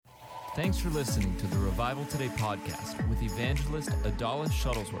Thanks for listening to the Revival Today podcast with evangelist Adalis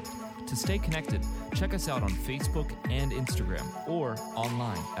Shuttlesworth. To stay connected, check us out on Facebook and Instagram or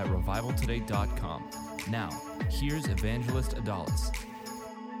online at revivaltoday.com. Now, here's evangelist Adalis.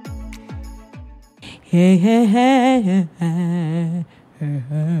 Hey, hey, hey, hey, hey.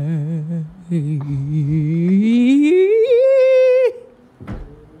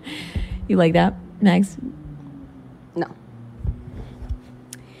 You like that, Mags? No.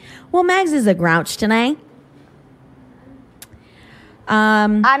 Well, Mags is a grouch tonight.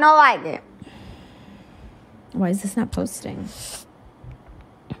 I don't like it. Why is this not posting?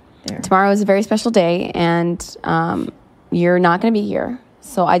 There. Tomorrow is a very special day, and you're not going to be here.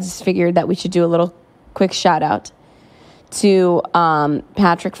 So I just figured that we should do a little quick shout out to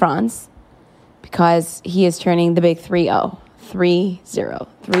Patrick Franz, because he is turning the big 3-0. 3-0.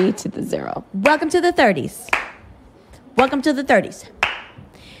 3 to the 0. Welcome to the 30s. Welcome to the 30s.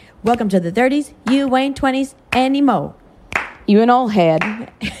 Welcome to the 30s. You ain't 20s anymore. You an old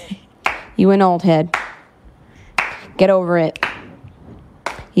head. You an old head. Get over it.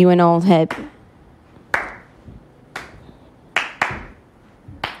 You an old head.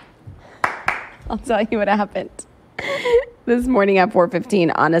 I'll tell you what happened. This morning at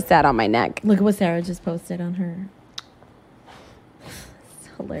 4:15, Anna sat on my neck. Look at what Sarah just posted on her. It's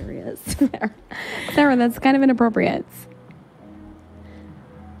hilarious. Sarah, that's kind of inappropriate.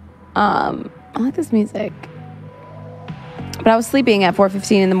 I like this music. But I was sleeping at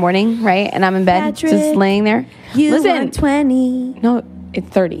 4:15 in the morning, right? And I'm in bed, Patrick, just laying there. You Listen, are 20. no, it's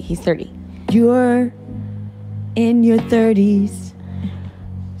 30. He's 30. You're in your 30s.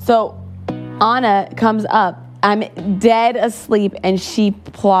 So Anna comes up. I'm dead asleep, and she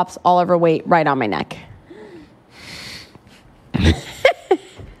plops all of her weight right on my neck.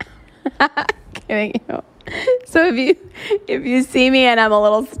 Kidding you. So if you see me and I'm a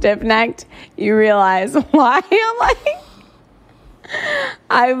little stiff-necked, you realize why I'm like,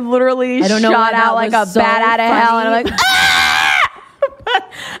 I literally shot out like a bat out of hell, and I'm like,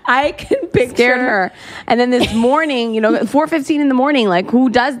 I can picture. Scared her. And then this morning, 4:15 in the morning, like, who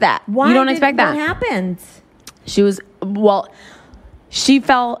does that? Why you don't expect that. What happened? She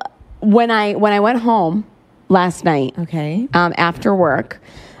fell when I went home last night. Okay. After work,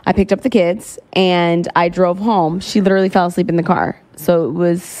 I picked up the kids and I drove home. She literally fell asleep in the car. So it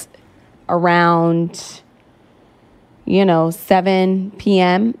was around, 7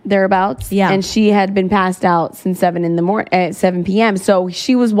 p.m. thereabouts. Yeah. And she had been passed out since 7 p.m. So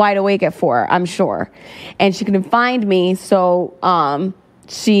she was wide awake at 4, I'm sure. And she couldn't find me. So,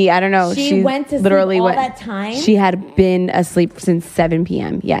 she went to sleep all that time? She had been asleep since 7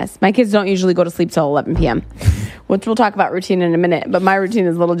 p.m. Yes. My kids don't usually go to sleep till 11 p.m., which we'll talk about routine in a minute. But my routine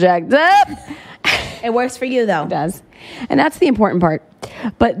is a little jacked up. It works for you, though. It does. And that's the important part.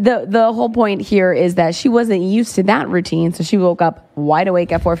 But the whole point here is that she wasn't used to that routine. So she woke up wide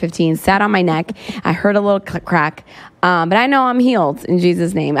awake at 4:15, sat on my neck. I heard a little crack. But I know I'm healed in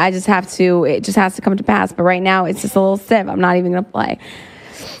Jesus' name. It just has to come to pass. But right now, it's just a little stiff. I'm not even going to play.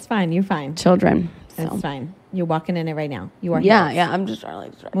 It's fine. You're fine. Children. It's fine. You're walking in it right now. You are. Yeah, healed. yeah. I'm just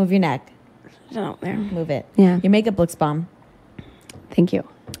trying to Move your neck. out there. Move it. Yeah. Your makeup looks bomb. Thank you.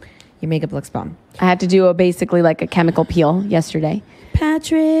 Your makeup looks bomb. I had to do basically like a chemical peel yesterday.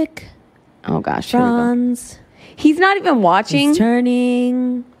 Patrick Oh gosh. Here we go. Franz. He's not even watching. He's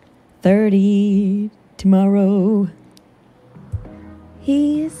turning 30 tomorrow.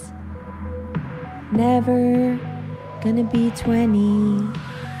 He's never gonna be 20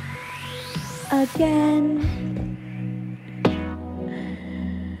 again.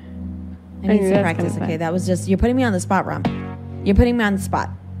 I need some practice, okay? That was just, you're putting me on the spot, Rom. You're putting me on the spot.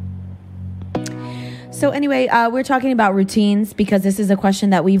 So anyway, we're talking about routines because this is a question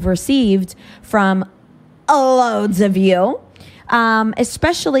that we've received from loads of you,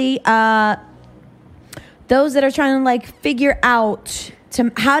 especially those that are trying to figure out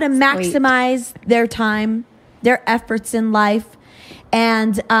how to maximize their time, their efforts in life.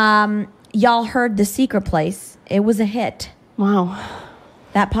 And y'all heard The Secret Place. It was a hit. Wow.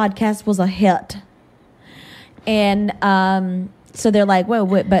 That podcast was a hit. And so they're like, well,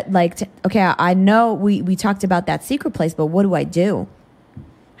 but okay, I know we talked about that secret place, but what do I do?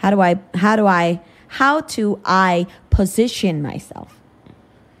 How do I position myself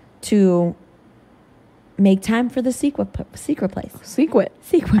to make time for the secret place? Secret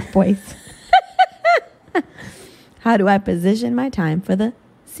place. How do I position my time for the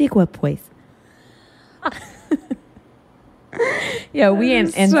secret place? Yeah, we in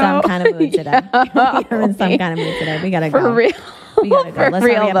some kind of mood today. We're in some kind of mood today. We gotta go. For real. We gotta go. Let's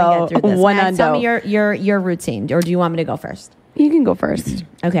hurry up and get through this. Max, tell me your routine, or do you want me to go first? You can go first.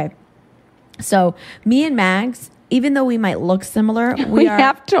 Okay. So me and Mags, even though we might look similar, We are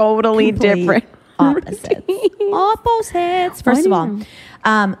have totally complete different opposites. routines. Opposites. First of all,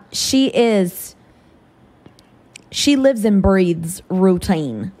 she lives and breathes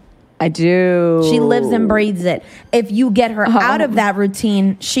routine. I do. She lives and breathes it. If you get her out of that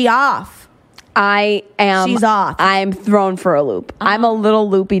routine, she off. She's off. I'm thrown for a loop. I'm a little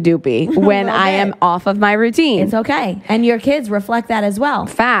loopy doopy when I am off of my routine. It's okay. And your kids reflect that as well.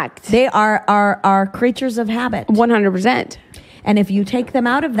 Fact. They are creatures of habit. 100%. And if you take them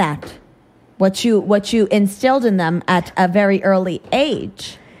out of that, what you instilled in them at a very early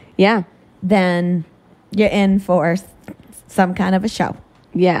age, Yeah. then you're in for some kind of a show.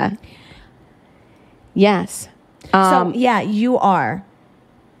 Yeah. Yes. So yeah, you are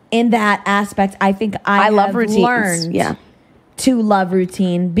in that aspect. I think I love have routines. learned to love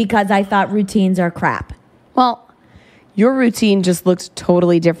routine because I thought routines are crap. Well, your routine just looks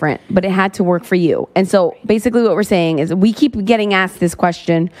totally different, but it had to work for you. And so basically what we're saying is we keep getting asked this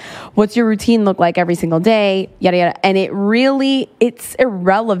question, what's your routine look like every single day? Yada, yada. And it's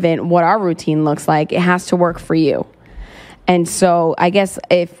irrelevant what our routine looks like. It has to work for you. And so I guess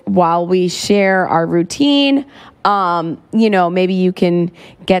while we share our routine, maybe you can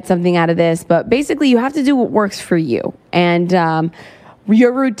get something out of this, but basically you have to do what works for you. And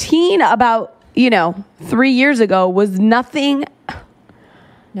your routine about 3 years ago was nothing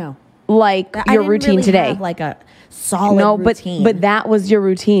like your routine really today. Have like a solid routine. but that was your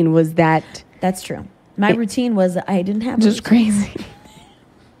routine. Was that That's true. My routine was I didn't have just crazy?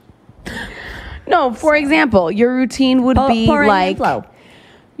 No, for example, your routine would be like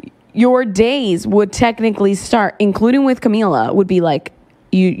your days would technically start, including with Camila, would be like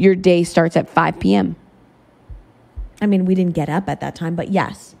your day starts at 5 p.m. I mean, we didn't get up at that time, but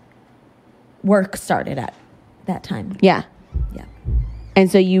yes, work started at that time. Yeah. Yeah.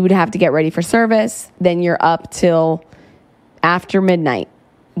 And so you would have to get ready for service. Then you're up till after midnight,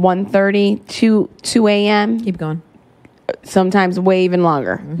 1:30, 2 a.m. Keep going. Sometimes way even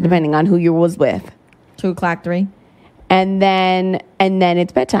longer, depending on who you was with. 2 o'clock, 3. And then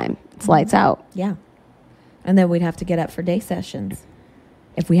it's bedtime. It's lights out. Yeah. And then we'd have to get up for day sessions.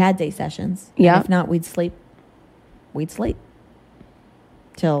 If we had day sessions. Yeah. And if not, we'd sleep.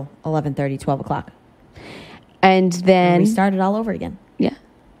 Till 11:30, 12 o'clock. And then And we started all over again. Yeah.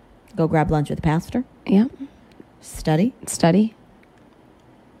 Go grab lunch with the pastor. Yeah. Study.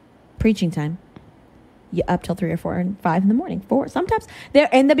 Preaching time. You up till 3 or 4 and 5 in the morning. 4 sometimes. There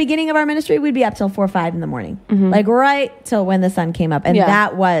in the beginning of our ministry, we'd be up till 4 or 5 in the morning, like right till when the sun came up, and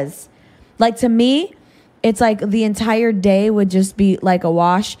that was like, to me, it's like the entire day would just be like a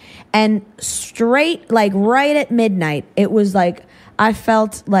wash, and straight like right at midnight, it was like I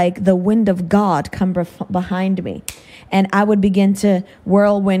felt like the wind of God come behind me, and I would begin to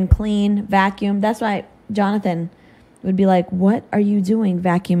whirlwind clean, vacuum. That's why Jonathan would be like, what are you doing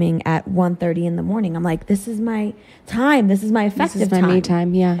vacuuming at 1:30 in the morning? I'm like, this is my time. This is my effective time. This is my me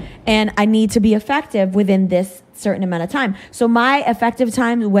time, yeah. And I need to be effective within this certain amount of time. So my effective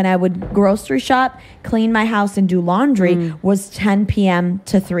time when I would grocery shop, clean my house, and do laundry was 10 p.m.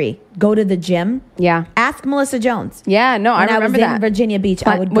 to 3. Go to the gym. Yeah. Ask Melissa Jones. Yeah, no, I When I was remember in that. Virginia Beach,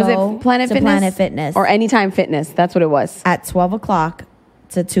 I would was go it Planet to Fitness? Planet Fitness. Or Anytime Fitness. That's what it was. At 12 o'clock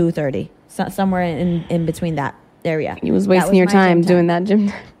to 2:30. So, somewhere in between that area. You was wasting your time doing that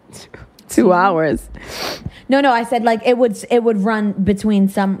gym. 2 hours. No, I said like it would run between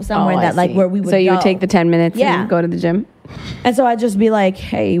somewhere I that like see. where we would So you go. would take the 10 minutes Yeah. and go to the gym? And so I'd just be like,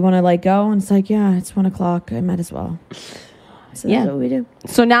 hey, you want to like go? And it's like, yeah, it's 1 o'clock. I might as well. So Yeah. that's what we do.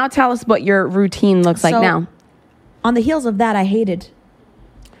 So now tell us what your routine looks like So, now. On the heels of that, I hated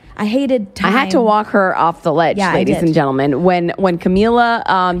time. I had to walk her off the ledge, Yeah, I ladies did. and gentlemen. When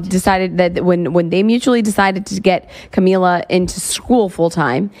Camila decided that when they mutually decided to get Camila into school full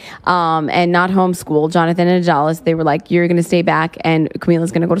time and not homeschool, Jonathan and Adalis, they were like, "You're going to stay back, and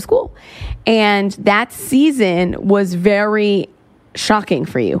Camila's going to go to school." And that season was very shocking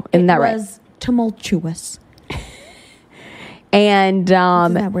for you, isn't that right? It was tumultuous. And What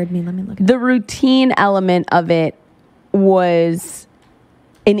does that word mean? Let me look at it. the routine element of it was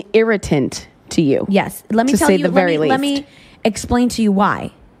an irritant to you. Yes. Let me To tell say you. the very Let me least. explain to you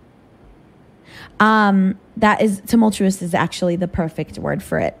why. That is tumultuous is actually the perfect word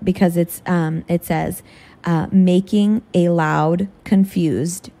for it because it's it says making a loud,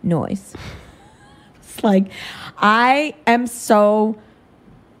 confused noise. It's like I am so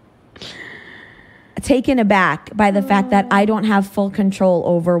taken aback by the fact that I don't have full control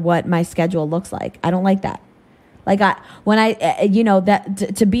over what my schedule looks like. I don't like that. Like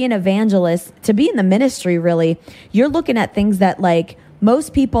to be an evangelist, to be in the ministry, really, you're looking at things that like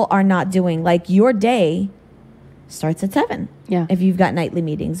most people are not doing. Like, your day starts at 7. Yeah. If you've got nightly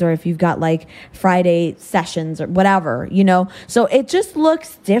meetings, or if you've got like Friday sessions or whatever, so it just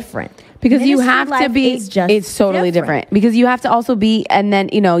looks different. Because you Ministry have to life be, is just it's totally different. Because you have to also be, and then,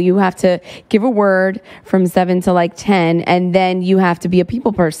 you have to give a word from 7 to like 10, and then you have to be a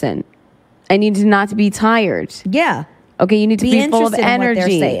people person. And you need not to be tired. Yeah. Okay, you need to be full of interested in what they're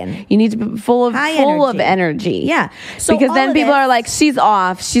energy. saying. You need to be full of High energy. Yeah. So because all then of people this- are like, she's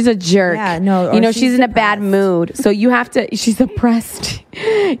off. She's a jerk. Yeah, no, or she's she's in a bad depressed. mood. So you have to. She's depressed.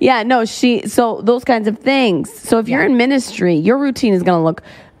 Yeah. No. So those kinds of things. So if you're in ministry, your routine is going to look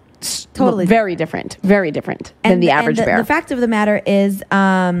Totally very different than the average bear. The fact of the matter is,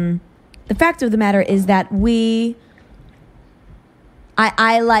 that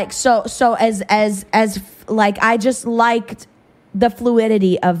I like I just liked the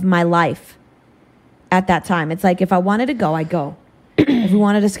fluidity of my life at that time. It's like, if I wanted to go, I go. If we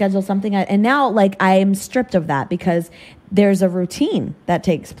wanted to schedule something, and now like I am stripped of that, because there's a routine that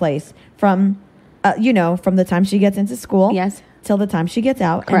takes place from the time she gets into school, Yes. till the time she gets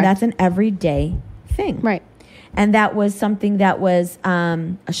out. Correct. And that's an everyday thing. Right. And that was something that was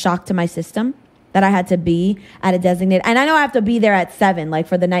a shock to my system, that I had to be at a designated, and I know I have to be there at 7, like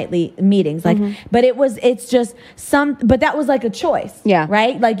for the nightly meetings, like, but but that was like a choice. Yeah.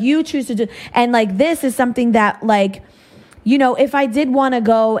 Right. Like, you choose to do, and like, this is something that, like, if I did want to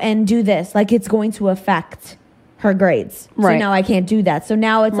go and do this, like, it's going to affect her grades. Right. So now I can't do that. So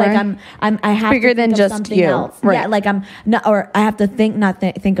now it's Right. like I have Bigger to than think just of something you. else. Right. Yeah, like I'm not, or I have to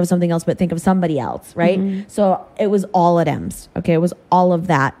think of something else, but think of somebody else, right? So it was all at M's. Okay, it was all of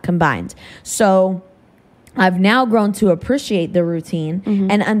that combined. So I've now grown to appreciate the routine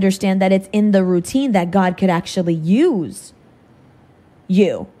and understand that it's in the routine that God could actually use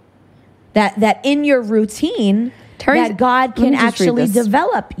you. That in your routine, that God let me can just read actually this.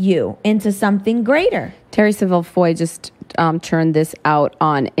 develop you into something greater. Terry Saville Foy just churned this out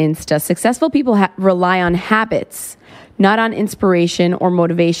on Insta. Successful people rely on habits, not on inspiration or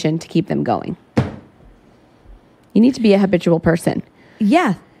motivation to keep them going. You need to be a habitual person.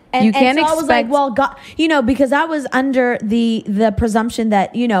 Yeah. And, You can't and so I was like, expect- well, God, because I was under the presumption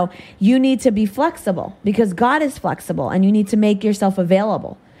that, you need to be flexible, because God is flexible, and you need to make yourself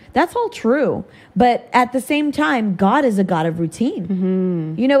available. That's all true. But at the same time, God is a God of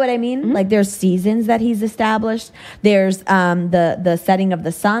routine. You know what I mean? Like, there's seasons that he's established. There's the setting of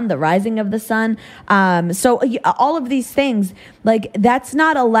the sun, the rising of the sun. So all of these things, like, that's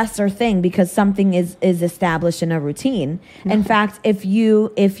not a lesser thing because something is established in a routine. In fact, if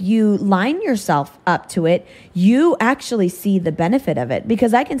you line yourself up to it, you actually see the benefit of it.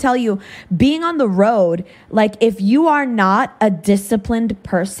 Because I can tell you, being on the road, like, if you are not a disciplined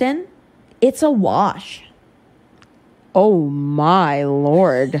person, it's a wash. Oh my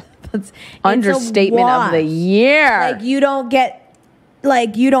Lord. It's Understatement a of the wash. year.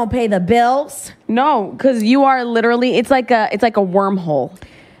 Like, you don't pay the bills. No, because you are literally, it's like a wormhole.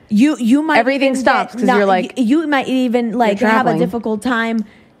 You might Everything even stops 'cause you're like- you might even like have a traveling. difficult time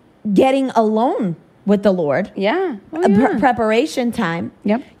getting alone with the Lord. Yeah. Oh, A yeah. preparation time.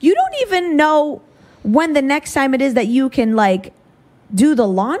 Yep. You don't even know when the next time it is that you can like do the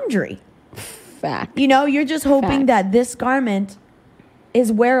laundry. Fact. You're just hoping Fact. that this garment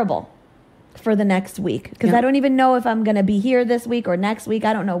is wearable for the next week, because Yeah. I don't even know if I'm going to be here this week or next week.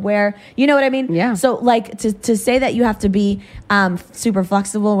 I don't know where. You know what I mean? Yeah. So like to say that you have to be super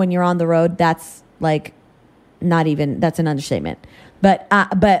flexible when you're on the road, that's like that's an understatement. But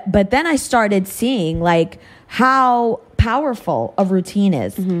then I started seeing like how powerful a routine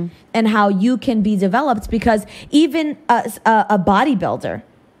is and how you can be developed, because even a bodybuilder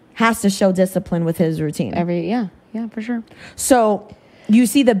has to show discipline with his routine. Yeah, for sure. So you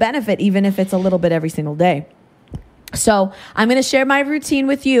see the benefit, even if it's a little bit every single day. So I'm going to share my routine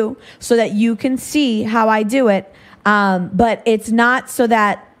with you so that you can see how I do it. But it's not so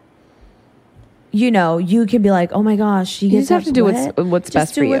that, you can be like, oh my gosh, she You gets just have to do what? what's Just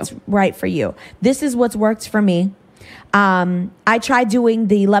best do for you. what's right for you. This is what's worked for me. I tried doing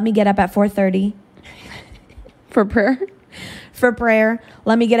the let me get up at 4:30 For prayer? for prayer.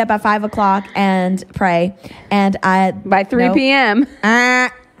 Let me get up at 5:00 and pray. And By 3 nope. p.m.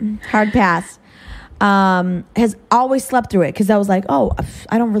 Hard pass. Has always slept through it, because I was like, oh,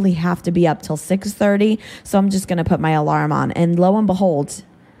 I don't really have to be up till 6:30, so I'm just gonna put my alarm on. And lo and behold,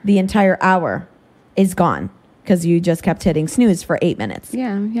 the entire hour is gone because you just kept hitting snooze for 8 minutes.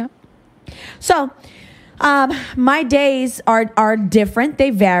 Yeah. So my days are different. They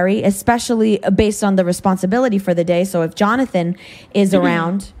vary, especially based on the responsibility for the day. So if Jonathan is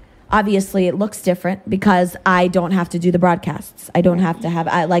around, obviously it looks different because I don't have to do the broadcasts. I don't have to have,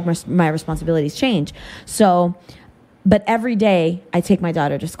 my responsibilities change. So, but every day I take my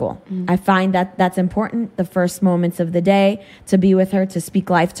daughter to school. I find that that's important. The first moments of the day, to be with her, to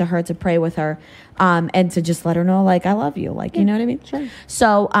speak life to her, to pray with her, and to just let her know, like, I love you. Like, you know what I mean? Sure.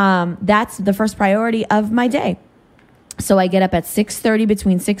 So that's the first priority of my day. So I get up at 6:30,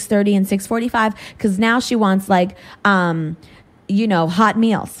 between 6:30 and 6:45, because now she wants like, hot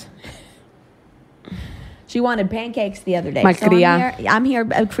meals. She wanted pancakes the other day. So I'm here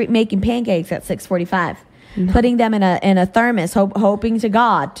making pancakes at 6:45, putting them in a thermos, hoping to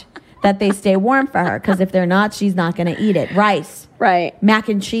God that they stay warm for her. Because if they're not, she's not going to eat it. Rice, Right. mac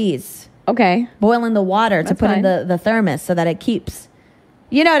and cheese, Okay. boiling the water to put in the thermos so that it keeps.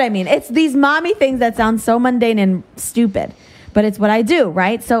 You know what I mean? It's these mommy things that sound so mundane and stupid, but it's what I do,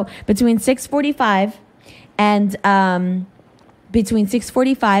 right? So between 6:45 and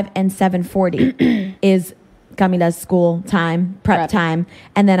 7:40 is Camila's school time, prep time,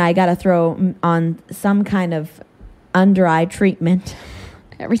 and then I gotta throw on some kind of under eye treatment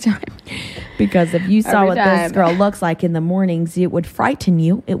Every time. because if you saw Every what time. this girl looks like in the mornings, it would frighten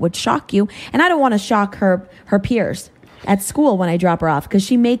you, it would shock you, and I don't want to shock her peers at school when I drop her off, because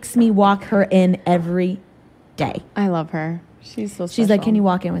she makes me walk her in every day. I love her. She's so special. She's like, can you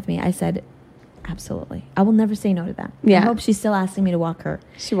walk in with me? I said, absolutely. I will never say no to that. Yeah. I hope she's still asking me to walk her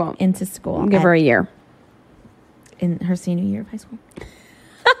She won't. into school. I'll give her a year. In her senior year of high school.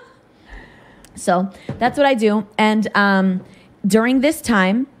 So that's what I do. And during this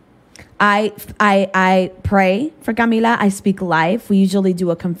time, I pray for Camila. I speak life. We usually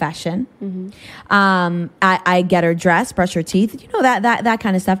do a confession. I get her dressed, brush her teeth, that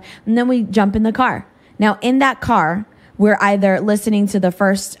kind of stuff. And then we jump in the car. Now, in that car, we're either listening to the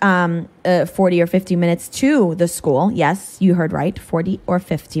first 40 or 50 minutes to the school. Yes, you heard right, 40 or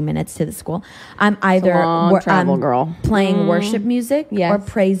 50 minutes to the school. I'm either travel, girl. playing worship music Yes. or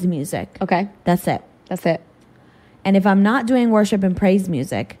praise music. Okay. That's it. That's it. And if I'm not doing worship and praise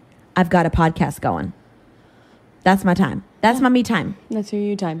music, I've got a podcast going. That's my time. That's my me time. That's your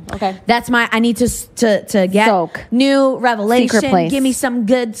you time. Okay. That's I need to get Soak. new revelation. Secret place. Give me some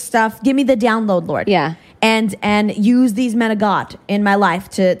good stuff. Give me the download, Lord. Yeah. And use these men of God in my life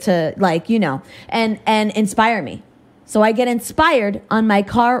to and inspire me. So I get inspired on my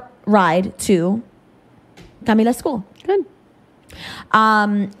car ride to Camila's school. Good.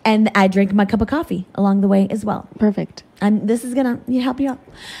 And I drink my cup of coffee along the way as well. Perfect. And this is going to help you out.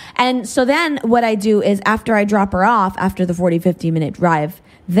 And so then what I do is after I drop her off, after the 40, 50-minute drive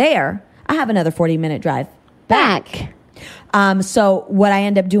there, I have another 40-minute drive Back. So what I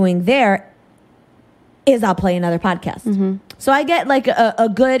end up doing there is I'll play another podcast. So I get like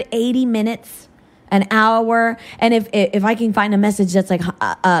a good 80 minutes, an hour. And if I can find a message that's like,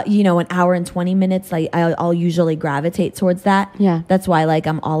 an hour and 20 minutes, like I'll usually gravitate towards that. Yeah. That's why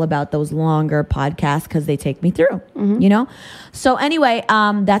I'm all about those longer podcasts, because they take me through, So anyway,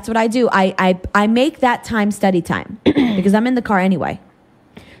 that's what I do. I make that time study time because I'm in the car anyway.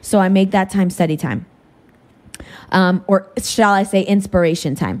 So I make that time study time. Or shall I say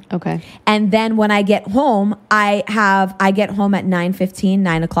inspiration time. Okay. And then when I get home, I get home at 9:15,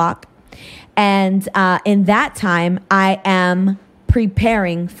 9 o'clock. And in that time, I am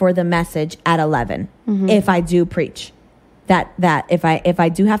preparing for the message at 11. If I do preach, that if I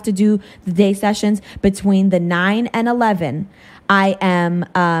do have to do the day sessions between the 9 and 11, I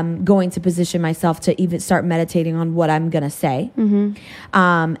am going to position myself to even start meditating on what I'm going to say.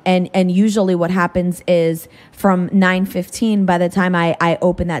 And usually what happens is from 9:15, by the time I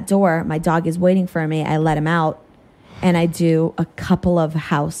open that door, my dog is waiting for me. I let him out and I do a couple of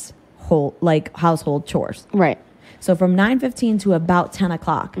household chores. Right. So from 9:15 to about 10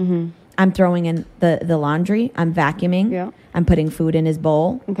 o'clock, I'm throwing in the laundry. I'm vacuuming. Yeah. I'm putting food in his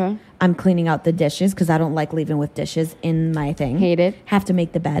bowl. Okay. I'm cleaning out the dishes because I don't like leaving with dishes in my thing. Hate it. Have to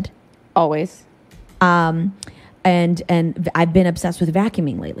make the bed. Always. And I've been obsessed with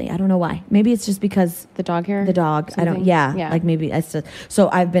vacuuming lately. I don't know why. Maybe it's just because The dog hair? the dog. I don't. Something? Yeah. Yeah. Like maybe it's just. So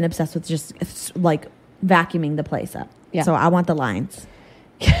I've been obsessed with just like vacuuming the place up. Yeah. So I want the lines.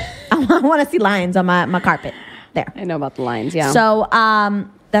 I want to see lines on my carpet there. I know about the lines, yeah. So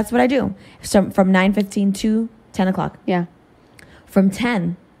that's what I do. So from 9:15 to 10 o'clock. yeah. From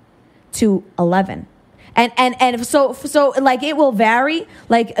 10 to 11. And so like it will vary.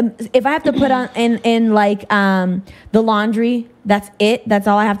 Like if I have to put on in like the laundry, that's it. That's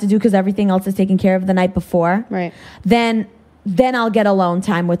all I have to do because everything else is taken care of the night before. Right. Then I'll get alone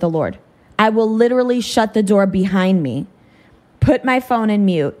time with the Lord. I will literally shut the door behind me, put my phone in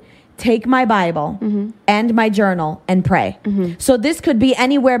mute, take my Bible and my journal and pray. So this could be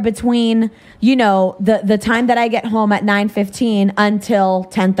anywhere between, the time that I get home at 9:15 until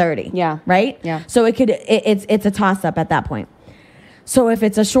 10:30. Yeah. Right? Yeah. So it's a toss up at that point. So if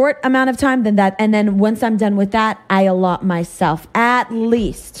it's a short amount of time, and then once I'm done with that, I allot myself at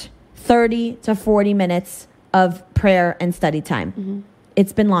least 30 to 40 minutes of prayer and study time.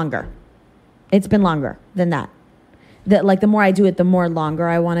 It's been longer. It's been longer than that. The more I do it, the more longer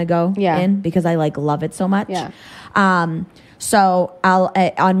I want to go in, because I love it so much. Yeah. So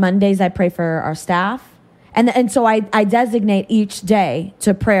on Mondays I pray for our staff, and so I designate each day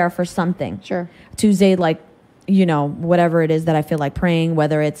to prayer for something. Sure. Tuesday, whatever it is that I feel like praying,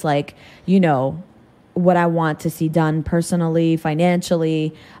 whether it's what I want to see done personally,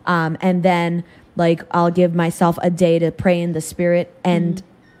 financially, and then I'll give myself a day to pray in the Spirit and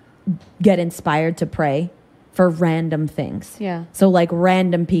get inspired to pray for random things. Yeah. So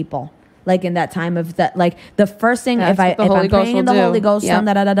random people, in that time of that, the first thing, That's if what the I'm Holy Ghost praying will in the do. Holy Ghost,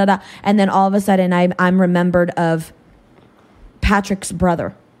 Yep. and then all of a sudden I'm remembered of Patrick's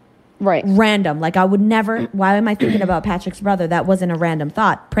brother. Right. Random. I would never, why am I thinking about Patrick's brother? That wasn't a random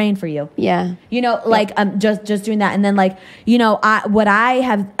thought. Praying for you. Yeah. Just doing that. And then what I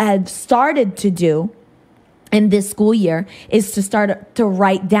have started to do in this school year is to start to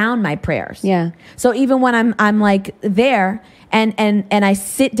write down my prayers. Yeah. So even when I'm there and I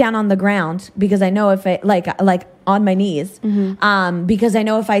sit down on the ground, because I know if I on my knees, because I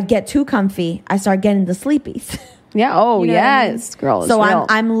know if I get too comfy, I start getting the sleepies. Yeah. Oh, You know what I mean? yes, girl. So real.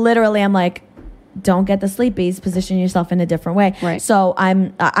 I'm literally don't get the sleepies. Position yourself in a different way. Right. So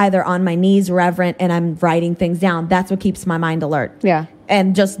I'm either on my knees, reverent, and I'm writing things down. That's what keeps my mind alert. Yeah.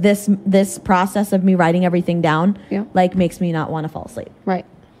 And just this process of me writing everything down, Yeah. makes me not want to fall asleep. Right.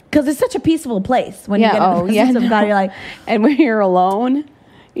 Because it's such a peaceful place when you Yeah. get in the presence of God. You're like, and when you're alone.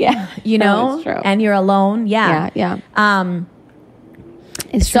 Yeah. No, it's true. and you're alone. Yeah. Yeah.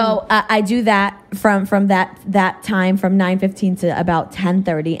 It's So I do that from that time from 9:15 to about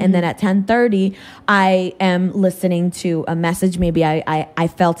 10:30, and then at 10:30 I am listening to a message. Maybe I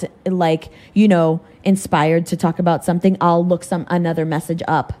felt inspired to talk about something. I'll look another message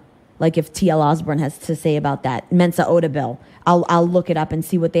up, if T.L. Osborne has to say about that Mensa Otabil. I'll look it up and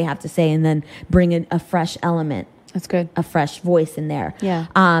see what they have to say, and then bring in a fresh element. That's good. A fresh voice in there. Yeah.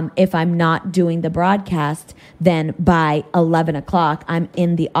 If I'm not doing the broadcast, then by 11 o'clock, I'm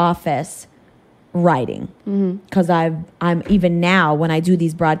in the office writing. Because I'm even now, when I do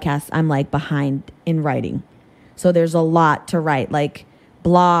these broadcasts, I'm behind in writing. So there's a lot to write,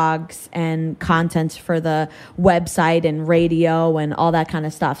 blogs and content for the website and radio and all that kind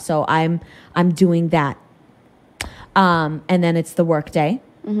of stuff. So I'm doing that. And then it's the work day.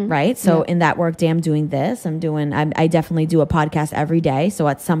 Right. So in that work day, I'm doing this. I definitely do a podcast every day. So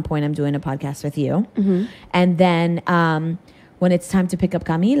at some point I'm doing a podcast with you. And then when it's time to pick up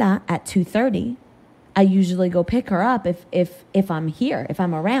Camila at 2:30, I usually go pick her up if I'm here, if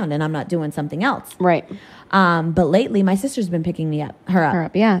I'm around and I'm not doing something else. Right. But lately my sister's been picking her up. Her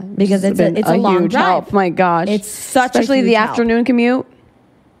up. Yeah. Because it's a long huge drive. help. My gosh. It's such especially a huge the help. afternoon commute.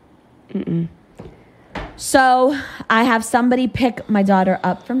 So I have somebody pick my daughter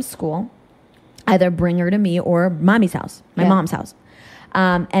up from school, either bring her to me or mommy's house, my mom's house.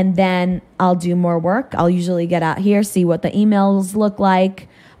 And then I'll do more work. I'll usually get out here, see what the emails look like,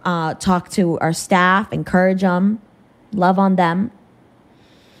 talk to our staff, encourage them, love on them.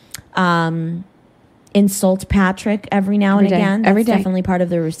 Insult Patrick every now and Every day. again. Every That's day. definitely part of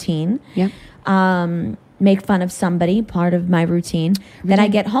the routine. Yeah. Make fun of somebody, part of my routine. Then I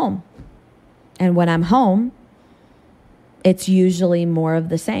get home. And when I'm home, it's usually more of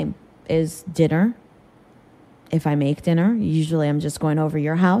the same. Is dinner. If I make dinner, usually I'm just going over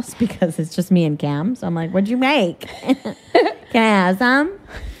your house because it's just me and Cam. So I'm like, what'd you make? Can I have some?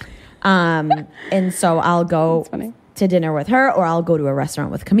 And so I'll go to dinner with her, or I'll go to a restaurant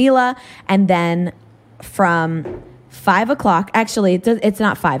with Camila. And then from 5 o'clock, actually, it's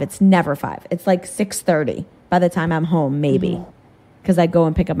not 5. It's never 5. It's 6:30 by the time I'm home, maybe. Because I go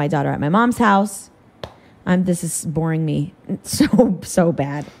and pick up my daughter at my mom's house. This is boring me so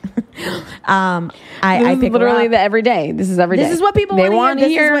bad. I pick literally her up. every day. This is every day. This is what people they want to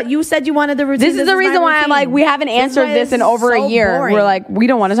hear. This is what you said you wanted the routine. This is the reason why I'm like, we haven't answered this in over a year. Boring. We're like, we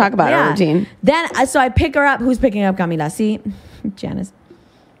don't want to talk about our routine. Then, so I pick her up. Who's picking up Camila? See, Janice.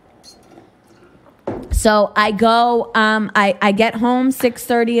 So I go. I get home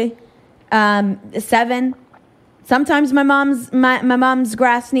 6:30, 7. Sometimes my mom's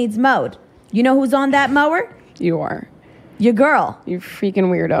grass needs mowed. You know who's on that mower? You are. Your girl. You freaking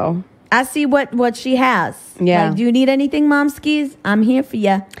weirdo. I see what she has. Yeah. Do you need anything, Mom Skis? I'm here for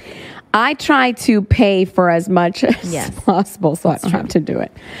you. I try to pay for as much as Yes. possible so I don't have to do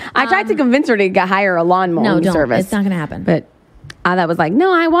it. I tried to convince her to hire a lawn mowing No, don't. service. It's not going to happen. But that was like,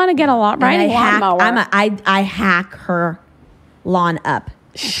 no, I want to get a lawn mower. I hack her lawn up.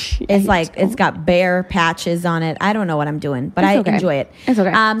 It's like it's got bare patches on it. I don't know what I'm doing, but I enjoy it. It's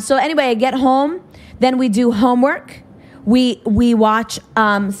okay. So anyway, I get home, then we do homework. We watch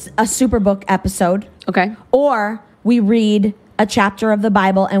a Superbook episode. Okay. Or we read a chapter of the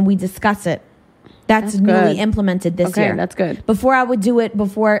Bible and we discuss it. That's newly good. implemented this year. Okay, that's good. Before I would do it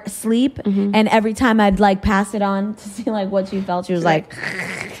before sleep, and every time I'd like pass it on to see like what she felt. She was like,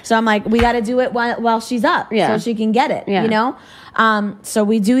 so I'm like, we got to do it while she's up, so she can get it. Yeah. You know. So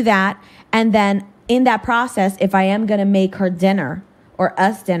we do that, and in that process, if I am gonna make her dinner or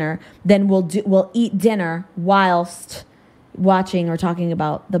us dinner, then we'll eat dinner whilst watching or talking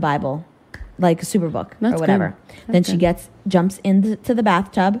about the Bible, like a Superbook or whatever. Then she jumps into the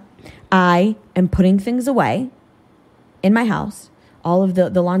bathtub. I am putting things away in my house. All of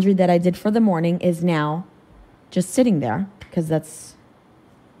the laundry that I did for the morning is now just sitting there because it's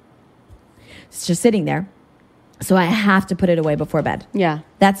just sitting there. So I have to put it away before bed. Yeah.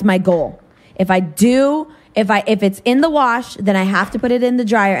 That's my goal. If it's in the wash, then I have to put it in the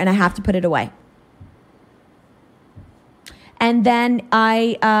dryer and I have to put it away. And then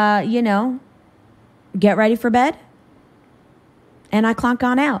I, get ready for bed and I clonk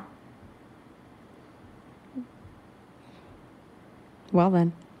on out. Well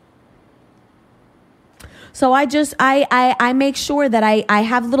then. So I make sure that I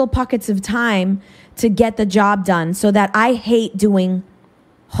have little pockets of time to get the job done so that I hate doing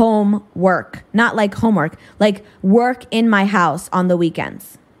homework. Not like homework, like work in my house on the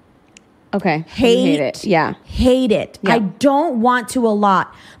weekends. Okay. Hate it. Yeah. Hate it. Yeah. I don't want to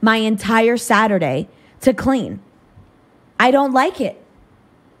allot my entire Saturday to clean. I don't like it.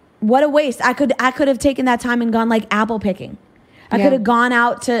 What a waste. I could have taken that time and gone like apple picking. I could have gone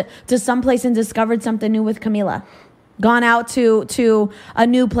out to someplace and discovered something new with Camila. Gone out to a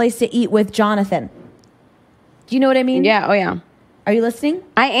new place to eat with Jonathan. Do you know what I mean? Yeah. Oh yeah. Are you listening?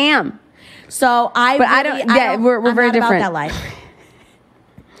 I am. So I don't. Yeah, we're very I'm not different. about that life.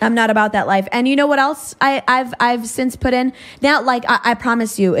 I'm not about that life. And you know what else I've since put in? Now, like, I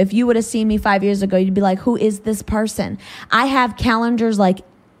promise you, if you would have seen me 5 years ago, you'd be like, who is this person? I have calendars like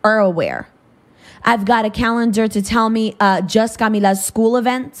Arrowware. I've got a calendar to tell me just Camila's school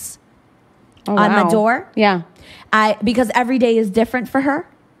events on my door. Yeah. Because every day is different for her.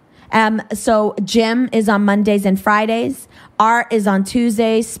 So gym is on Mondays and Fridays. Art is on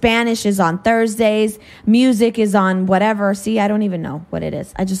Tuesdays. Spanish is on Thursdays. Music is on whatever. See, I don't even know what it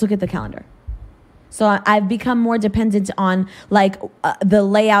is. I just look at the calendar. So I've become more dependent on like the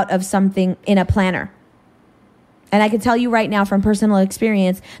layout of something in a planner. And I can tell you right now from personal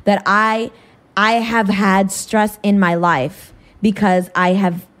experience that I have had stress in my life because I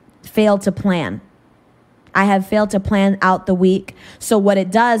have failed to plan. I have failed to plan out the week. So what it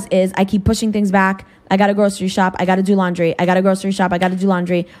does is I keep pushing things back. I got to grocery shop. I got to do laundry. I got to grocery shop. I got to do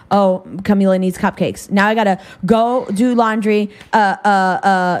laundry. Oh, Camila needs cupcakes. Now I got to go do laundry,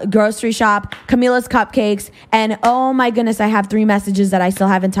 grocery shop, Camila's cupcakes. And oh my goodness, I have 3 messages that I still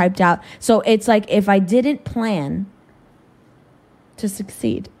haven't typed out. So it's like if I didn't plan to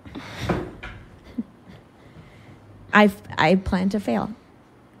succeed, I plan to fail.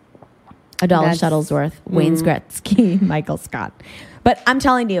 Adala Shuttlesworth, Wayne Gretzky, Michael Scott. But I'm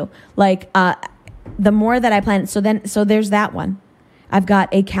telling you, like, the more that I plan, so there's that one. I've got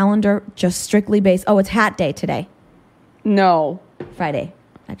a calendar just strictly based. Oh, it's hat day today. No. Friday,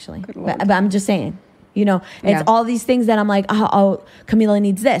 actually. Good Lord. But I'm just saying, it's all these things that I'm like, oh, Camila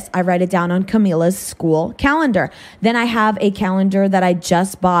needs this. I write it down on Camila's school calendar. Then I have a calendar that I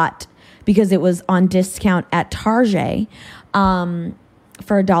just bought because it was on discount at Target.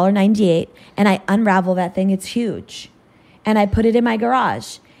 For $1.98, and I unravel that thing. It's huge. And I put it in my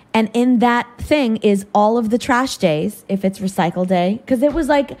garage. And in that thing is all of the trash days, if it's recycle day. Because it was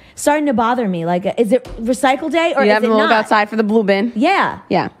like starting to bother me. Like, is it recycle day or is it not? You have to look outside for the blue bin. Yeah.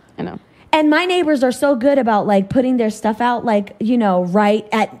 Yeah, I know. And my neighbors are so good about like putting their stuff out like, right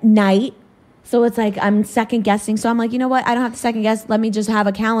at night. So it's like I'm second guessing. So I'm like, you know what? I don't have to second guess. Let me just have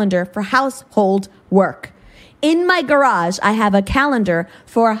a calendar for household work. In my garage, I have a calendar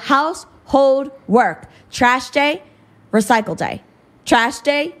for household work. Trash day, recycle day. Trash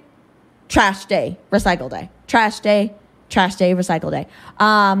day, recycle day. Trash day, recycle day.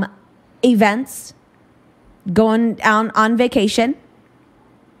 Events, going down on vacation.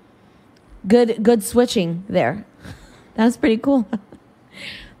 Good switching there. That was pretty cool.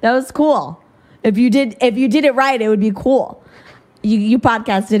 That was cool. If you did it right, it would be cool. You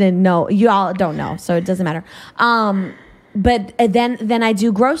podcast didn't know. You all don't know, so it doesn't matter. But then I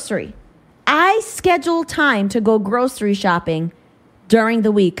do grocery. I schedule time to go grocery shopping during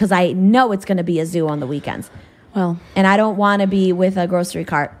the week because I know it's going to be a zoo on the weekends. Well, And I don't want to be with a grocery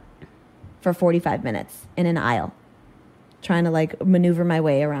cart for 45 minutes in an aisle trying to like maneuver my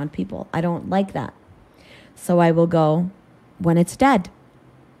way around people. I don't like that. So I will go when it's dead.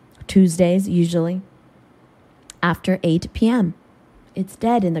 Tuesdays, usually after 8 p.m. It's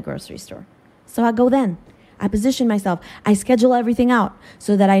dead in the grocery store. So I go then. I position myself. I schedule everything out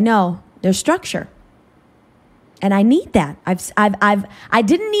so that I know there's structure. And I need that. I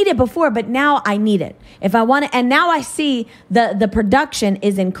didn't need it before, but now I need it. If I want to, and now I see the production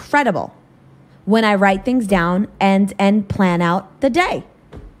is incredible when I write things down and plan out the day.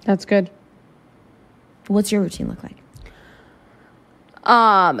 that's good. What's your routine look like?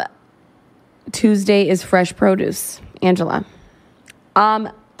 Tuesday is fresh produce, Angela.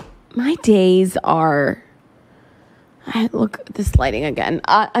 My days are. I look at this lighting again.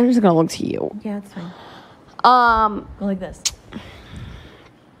 I'm just gonna look to you. Yeah, it's fine. Go like this.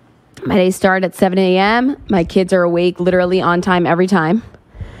 My days start at 7 a.m. My kids are awake literally on time every time.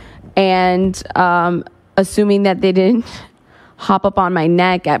 And assuming that they didn't hop up on my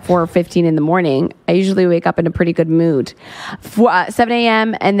neck at 4:15 in the morning, I usually wake up in a pretty good mood. 7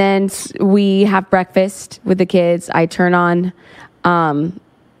 a.m. and then we have breakfast with the kids. I turn on,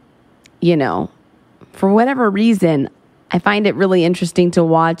 for whatever reason, I find it really interesting to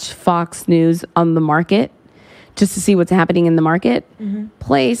watch Fox News on the market just to see what's happening in the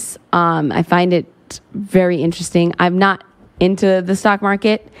marketplace. I find it very interesting. I'm not into the stock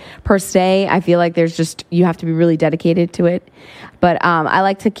market per se. I feel like you have to be really dedicated to it. But I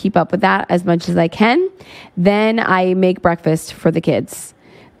like to keep up with that as much as I can. Then I make breakfast for the kids.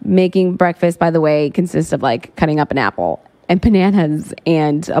 Making breakfast, by the way, consists of like cutting up an apple and bananas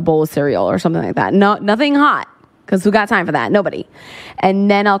and a bowl of cereal or something like that. No, nothing hot. Because who got time for that? Nobody.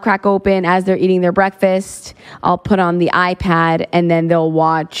 And then I'll crack open as they're eating their breakfast. I'll put on the iPad and then they'll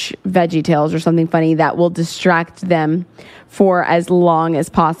watch VeggieTales or something funny that will distract them for as long as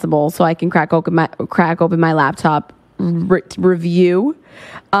possible. So I can crack open my laptop, review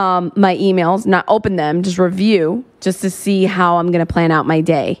my emails, not open them, just review, just to see how I'm going to plan out my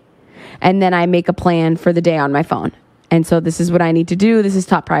day. And then I make a plan for the day on my phone. And so this is what I need to do. This is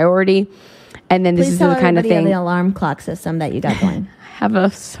top priority. And then this Please is tell the kind of thing. the alarm clock system that you got going. I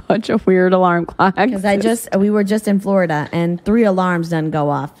have such a weird alarm clock. Because we were just in Florida and 3 alarms didn't go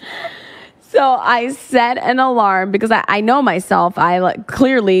off. So I set an alarm because I know myself. I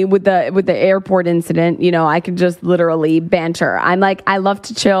clearly with the airport incident, I could just literally banter. I love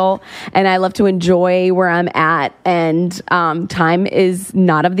to chill and I love to enjoy where I'm at, and time is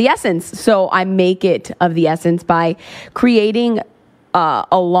not of the essence. So I make it of the essence by creating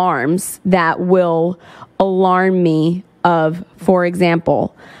alarms that will alarm me of, for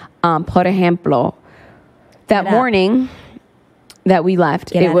example, por ejemplo, that morning that we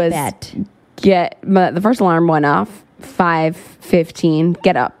left, Get it out was of bed. the first alarm went off 5:15,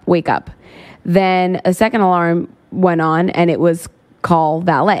 get up, wake up. Then a second alarm went on and it was call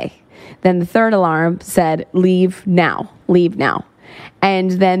valet. Then the third alarm said leave now.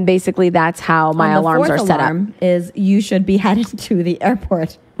 And then basically that's how my alarms are set up. Is you should be headed to the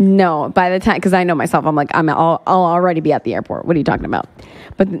airport. No, by the time, because I know myself, I'm like, I'll already be at the airport. What are you talking about?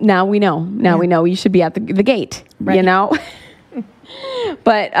 But now we know. We know you should be at the gate, Right.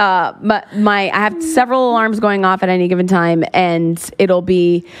 But I have several alarms going off at any given time, and it'll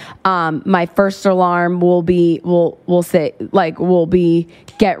be my first alarm will be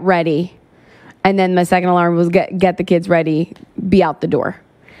get ready. And then my second alarm was get the kids ready, be out the door.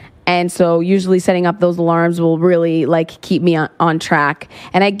 And so usually setting up those alarms will really keep me on track.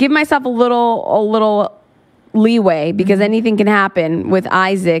 And I give myself a little leeway because anything can happen. With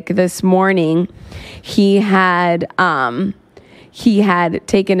Isaac this morning, he had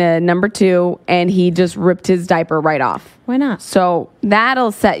taken a number 2 and he just ripped his diaper right off. Why not? So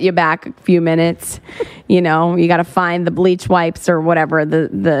that'll set you back a few minutes. You got to find the bleach wipes or whatever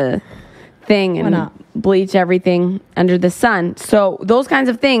the thing and bleach everything under the sun. So those kinds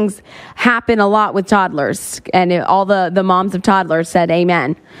of things happen a lot with toddlers, and all the moms of toddlers said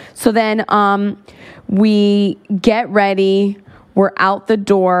amen. So then we get ready, we're out the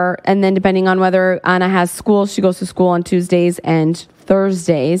door, and then depending on whether Anna has school, she goes to school on Tuesdays and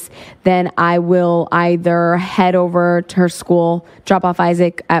Thursdays, then I will either head over to her school, drop off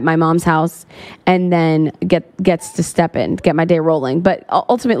Isaac at my mom's house, and then gets to step in, get my day rolling. But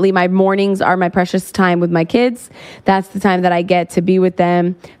ultimately, my mornings are my precious time with my kids. That's the time that I get to be with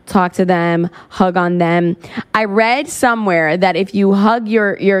them, talk to them, hug on them. I read somewhere that if you hug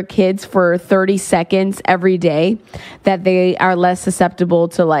your kids for 30 seconds every day, that they are less susceptible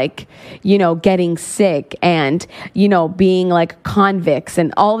to getting sick and, being like convicts,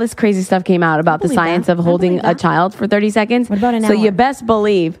 and all this crazy stuff came out about the science of holding a child for 30 seconds. What about an hour? So you best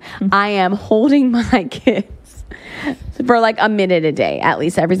believe I am holding my kids for like a minute a day, at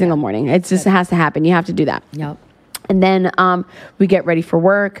least every single morning. It just has to happen. You have to do that. Yep. And then we get ready for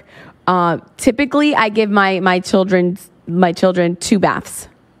work. Typically, I give my children 2 baths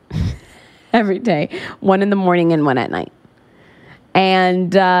every day, one in the morning and one at night.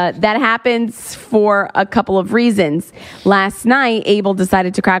 And that happens for a couple of reasons. Last night, Abel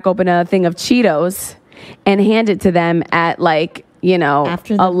decided to crack open a thing of Cheetos and hand it to them at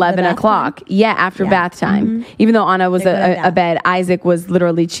after 11 o'clock. Time? Yeah, after bath time. Mm-hmm. Even though Anna was abed, Isaac was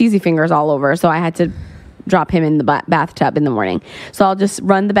literally cheesy fingers all over. So I had to drop him in the bathtub in the morning. So I'll just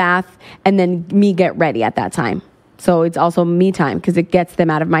run the bath and then me get ready at that time. So it's also me time because it gets them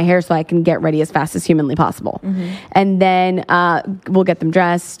out of my hair so I can get ready as fast as humanly possible. Mm-hmm. And then we'll get them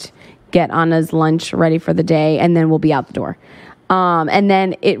dressed, get Anna's lunch ready for the day, and then we'll be out the door. And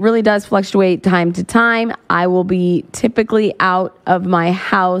then it really does fluctuate time to time. I will be typically out of my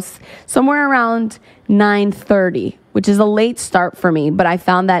house somewhere around 9:30, which is a late start for me, but I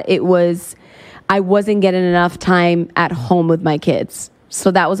found that I wasn't getting enough time at home with my kids. So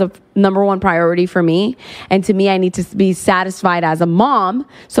that was a number one priority for me. And to me, I need to be satisfied as a mom.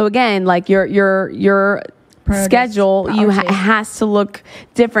 So again, like your schedule, has to look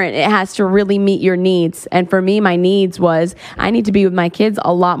different. It has to really meet your needs. And for me, my needs was I need to be with my kids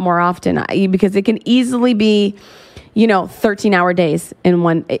a lot more often because it can easily be, 13-hour days in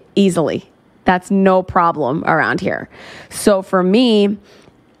one easily. That's no problem around here. So for me,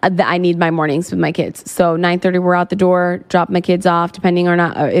 I need my mornings with my kids. So 9:30, we're out the door, drop my kids off, depending or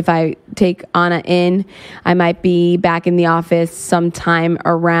not. If I take Anna in, I might be back in the office sometime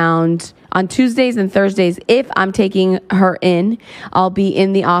around on Tuesdays and Thursdays. If I'm taking her in, I'll be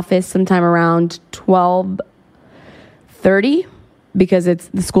in the office sometime around 12:30 because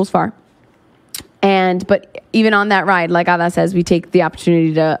the school's far. But even on that ride, like Ada says, we take the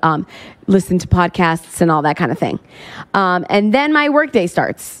opportunity to listen to podcasts and all that kind of thing. And then my workday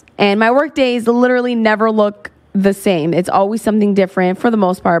starts. And my work days literally never look the same. It's always something different for the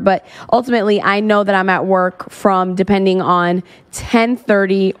most part. But ultimately, I know that I'm at work from depending on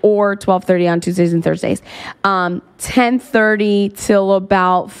 10:30 or 12:30 on Tuesdays and Thursdays. 10:30 till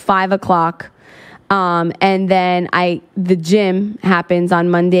about 5 o'clock. And then the gym happens on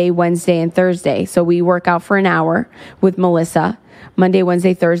Monday, Wednesday, and Thursday. So we work out for an hour with Melissa, Monday,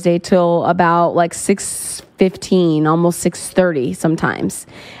 Wednesday, Thursday, till about like 6:15, almost 6:30 sometimes.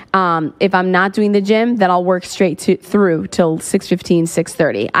 If I'm not doing the gym, then I'll work straight through till 6:15,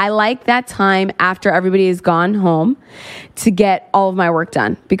 6:30. I like that time after everybody has gone home to get all of my work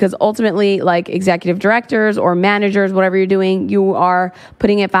done, because ultimately, like executive directors or managers, whatever you're doing, you are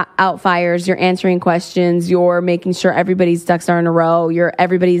putting out fires, you're answering questions, you're making sure everybody's ducks are in a row,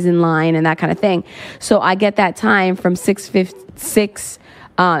 everybody's in line and that kind of thing. So I get that time from 6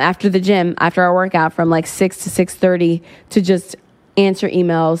 after the gym, after our workout, from like 6 to 6:30 to just answer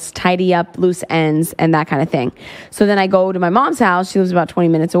emails, tidy up loose ends, and that kind of thing. So then I go to my mom's house. She lives about 20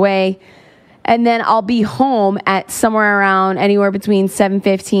 minutes away. And then I'll be home at somewhere around anywhere between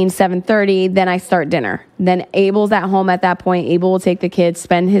 7:15, 7:30. Then I start dinner. Then Abel's at home at that point. Abel will take the kids,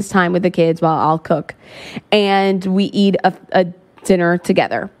 spend his time with the kids while I'll cook. And we eat a dinner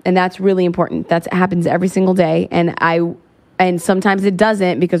together. And that's really important. That happens every single day. And sometimes it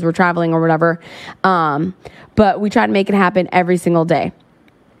doesn't because we're traveling or whatever. But we try to make it happen every single day.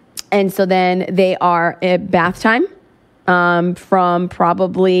 And so then they are at bath time from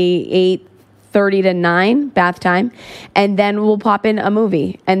probably 8:30 to 9 bath time. And then we'll pop in a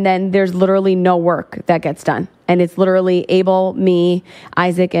movie. And then there's literally no work that gets done. And it's literally Abel, me,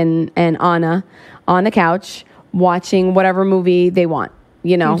 Isaac, and Anna on the couch watching whatever movie they want.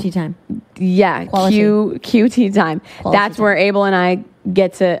 QT time. Yeah, QT time. That's where Abel and I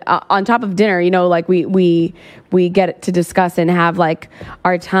get to, on top of dinner, like we get to discuss and have like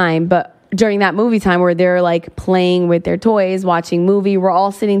our time. But during that movie time where they're like playing with their toys, watching movie, we're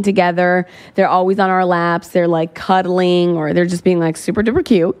all sitting together. They're always on our laps. They're like cuddling, or they're just being like super duper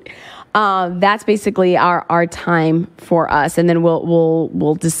cute. That's basically our time for us. And then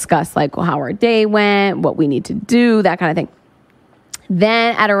we'll discuss like how our day went, what we need to do, that kind of thing.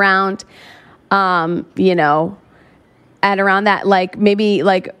 Then at around, at around that, like maybe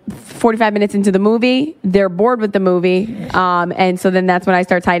like 45 minutes into the movie, they're bored with the movie. And so then that's when I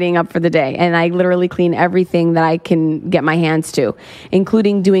start tidying up for the day. And I literally clean everything that I can get my hands to,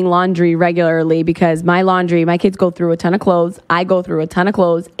 including doing laundry regularly, because my kids go through a ton of clothes. I go through a ton of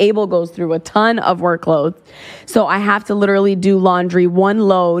clothes. Abel goes through a ton of work clothes. So I have to literally do laundry, one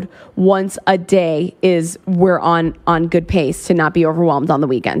load once a day is we're on good pace to not be overwhelmed on the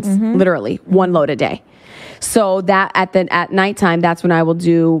weekends. Literally one load a day. So that at nighttime, that's when I will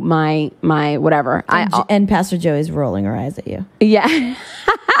do my whatever. And Pastor Joey's rolling her eyes at you. Yeah.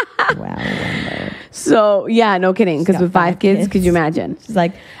 Wow. So yeah, no kidding. Because with 5 kids, could you imagine? She's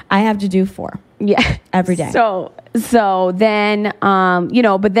like, I have to do 4. Yeah, every day. So then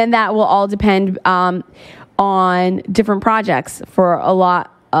but then that will all depend on different projects for a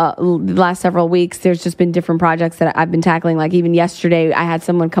lot. The last several weeks, there's just been different projects that I've been tackling. Like even yesterday, I had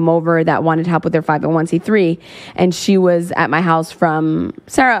someone come over that wanted help with their 501c3, and she was at my house from,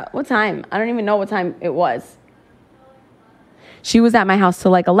 Sarah, what time? I don't even know what time it was. She was at my house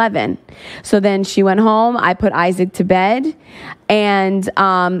till like 11. So then she went home. I put Isaac to bed, and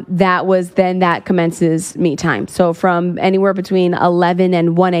that commences me time. So from anywhere between 11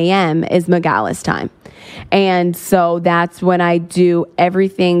 and 1 a.m. is Megala's time. And so that's when I do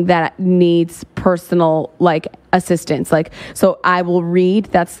everything that needs personal, like, assistance. Like, so I will read.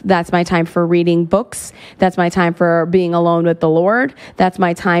 That's my time for reading books. That's my time for being alone with the Lord. That's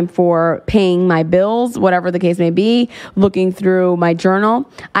my time for paying my bills, whatever the case may be, looking through my journal.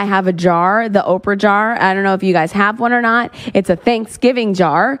 I have a jar, the Oprah jar. I don't know if you guys have one or not. It's a Thanksgiving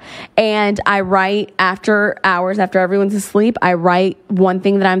jar. And I write after hours, after everyone's asleep, I write one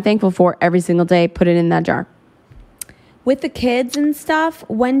thing that I'm thankful for every single day, put it in that jar. With the kids and stuff,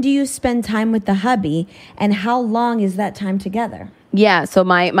 when do you spend time with the hubby, and how long is that time together? Yeah, so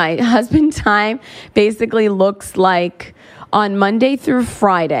my husband time basically looks like on Monday through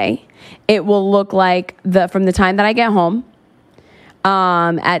Friday, it will look like from the time that I get home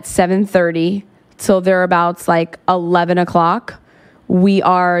at 7:30 till thereabouts like 11 o'clock. We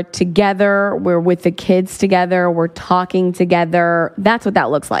are together. We're with the kids together. We're talking together. That's what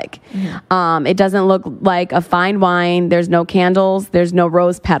that looks like. Mm-hmm. It doesn't look like a fine wine. There's no candles. There's no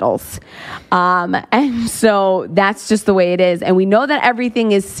rose petals. And so that's just the way it is. And we know that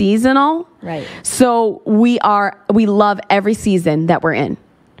everything is seasonal. Right. So we love every season that we're in.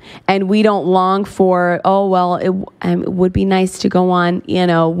 And we don't long for, it would be nice to go on,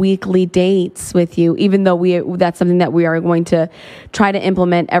 weekly dates with you, even though that's something that we are going to try to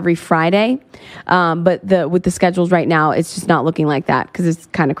implement every Friday. But with the schedules right now, it's just not looking like that because it's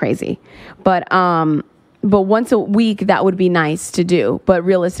kind of crazy. But once a week, that would be nice to do. But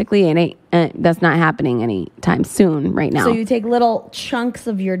realistically, that's not happening anytime soon right now. So you take little chunks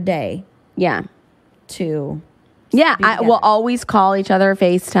of your day. Yeah. Yeah, we'll always call each other,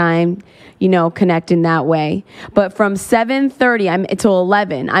 FaceTime, connect in that way. But from 7:30 until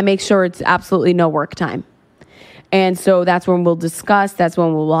 11, I make sure it's absolutely no work time. And so that's when we'll discuss. That's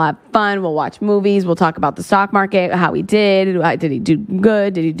when we'll have fun. We'll watch movies. We'll talk about the stock market, how he did. Did he do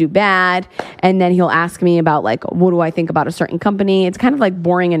good? Did he do bad? And then he'll ask me about, like, what do I think about a certain company? It's kind of like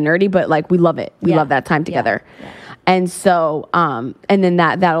boring and nerdy, but like we love it. We love that time together. Yeah. And so, and then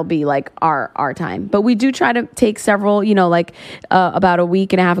that'll be like our time. But we do try to take several, about a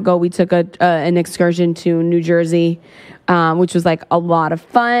week and a half ago, we took an excursion to New Jersey, which was like a lot of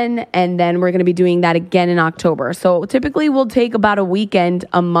fun. And then we're going to be doing that again in October. So typically we'll take about a weekend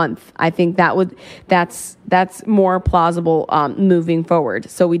a month. I think that's more plausible, moving forward.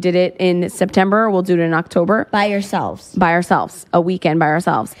 So we did it in September. We'll do it in October. By yourselves. A weekend by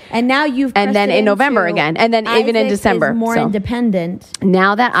ourselves. And now and then in November again. And then Isaac even in December. Is more independent.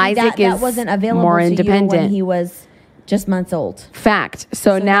 Now that Isaac is that wasn't available more to independent. You when he was just months old. Fact.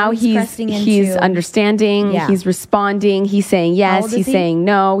 So now he's understanding. Yeah. He's responding. He's saying yes. He's saying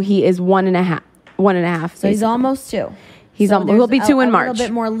no. He is 1.5. So he's almost 2. He'll be 2 in March. A little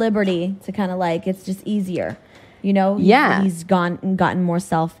bit more liberty to kind of like, it's just easier. Yeah. He's gotten more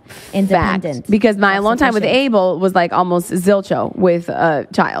self-independent. Fact. Because my alone time with Abel was like almost zilcho with a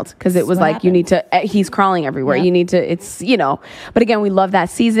child. Because it was like, happened. You need to, he's crawling everywhere. Yep. You need to, it's, But again, we love that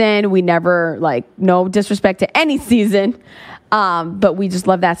season. We never, no disrespect to any season. But we just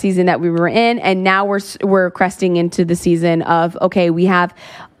love that season that we were in. And now we're cresting into the season of, okay, we have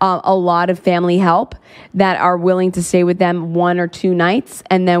a lot of family help that are willing to stay with them 1 or 2 nights.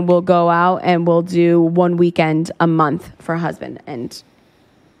 And then we'll go out and we'll do 1 weekend a month for husband and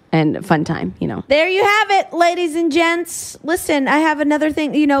fun time, There you have it, ladies and gents. Listen, I have another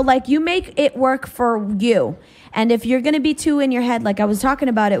thing, you make it work for you. And if you're going to be too in your head, like I was talking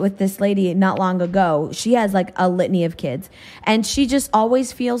about it with this lady not long ago, she has like a litany of kids and she just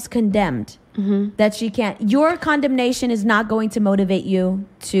always feels condemned that she can't. Your condemnation is not going to motivate you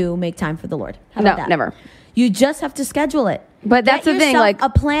to make time for the Lord. How about that? Never. You just have to schedule it. But that's Get the thing, yourself like, a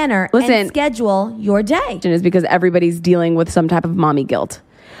planner listen, and schedule your day. Is because everybody's dealing with some type of mommy guilt.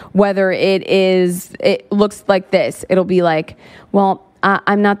 Whether it looks like this, it'll be like, well,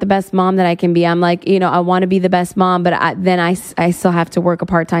 I'm not the best mom that I can be. I'm like, I want to be the best mom, but then I still have to work a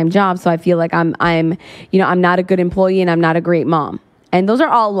part-time job. So I feel like I'm not a good employee and I'm not a great mom. And those are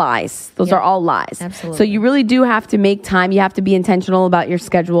all lies. Those are all lies. Absolutely. So you really do have to make time. You have to be intentional about your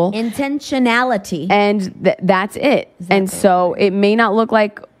schedule. Intentionality. And that's it. Exactly. And so it may not look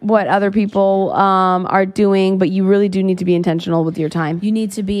like what other people are doing, but you really do need to be intentional with your time. You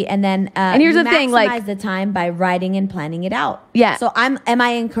need to be, and then and here's the thing, like, maximize the time by writing and planning it out. Yeah. So am I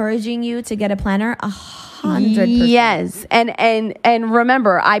encouraging you to get a planner? 100%. Yes. And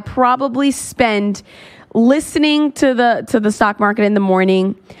remember, I probably spend listening to the stock market in the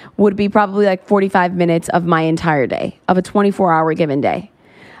morning would be probably like 45 minutes of my entire day, of a 24-hour given day.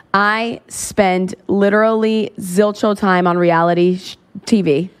 I spend literally zilcho time on reality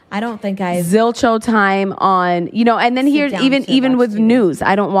TV. I don't think I've Zilcho time on, and then here's down even to with watch TV. news.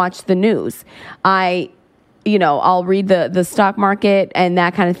 I don't watch the news. I'll read the stock market and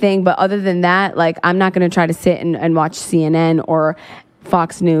that kind of thing. But other than that, like, I'm not going to try to sit and watch CNN or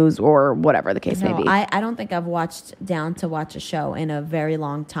Fox News or whatever the case may be. I don't think I've watched down to watch a show in a very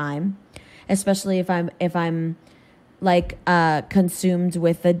long time, especially if I'm like consumed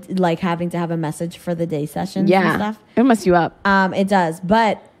with the like having to have a message for the day sessions and stuff. It mess you up. It does.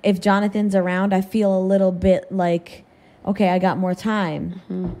 But if Jonathan's around, I feel a little bit like, okay, I got more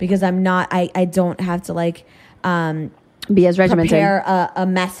time because I'm not. I don't have to like be as regimented. Prepare a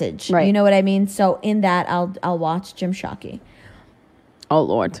message. Right. You know what I mean? So in that, I'll watch Jim Shockey. Oh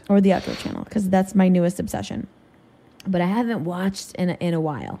Lord. Or the Outdoor Channel, because that's my newest obsession. But I haven't watched in a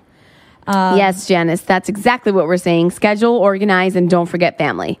while. Yes, Janice, that's exactly what we're saying. Schedule, organize, and don't forget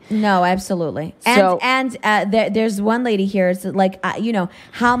family. No, absolutely. So- And there's one lady here. It's like,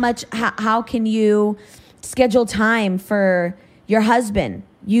 how can you schedule time for your husband?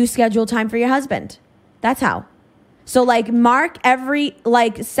 You schedule time for your husband. That's how. So like mark every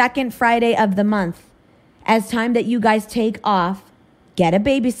like second Friday of the month as time that you guys take off. Get a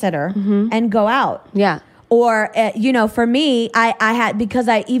babysitter and go out. Yeah. Or, for me, I had, because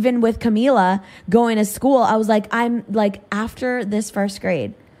even with Camila going to school, I was like, I'm like, after this first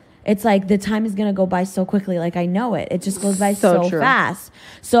grade, it's like the time is going to go by so quickly. Like, I know it. It just goes by so true. fast.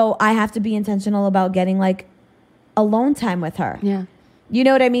 So I have to be intentional about getting like alone time with her. Yeah. You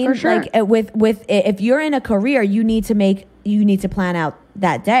know what I mean? For sure. Like with if you're in a career, you need to plan out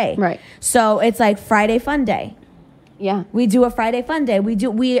that day. Right. So it's like Friday fun day. Yeah. We do a Friday fun day.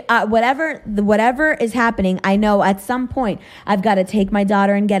 Whatever is happening, I know at some point I've got to take my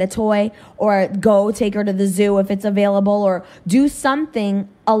daughter and get a toy or go take her to the zoo if it's available or do something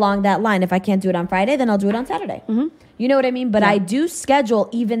along that line. If I can't do it on Friday, then I'll do it on Saturday. You know what I mean? But I do schedule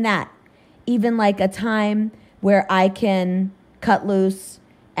even that, even like a time where I can cut loose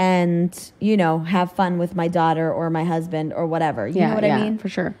and, have fun with my daughter or my husband or whatever. You know what I mean? For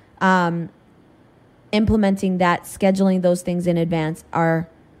sure. Implementing that, scheduling those things in advance are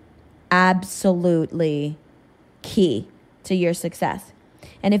absolutely key to your success.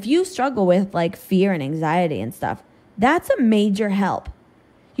 And if you struggle with like fear and anxiety and stuff, that's a major help.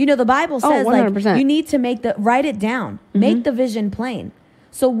 The Bible says like 100%. you need to write it down, make the vision plain.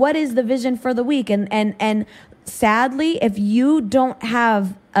 So what is the vision for the week? And sadly, if you don't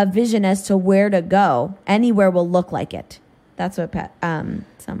have a vision as to where to go, anywhere will look like it. That's what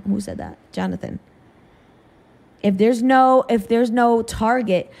who said that? Jonathan. If there's no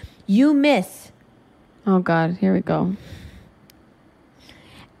target, you miss Oh God, here we go.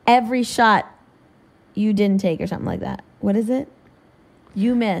 every shot you didn't take or something like that. What is it?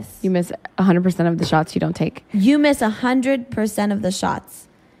 You miss. You miss 100% of the shots you don't take. You miss 100% of the shots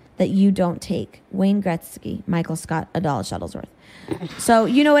that you don't take. Wayne Gretzky, Michael Scott, Adala Shuttlesworth. So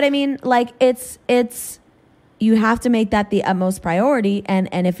you know what I mean? Like it's you have to make that the utmost priority.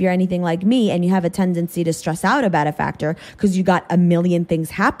 And if you're anything like me and you have a tendency to stress out about a factor because you got a million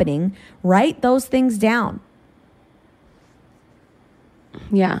things happening, write those things down.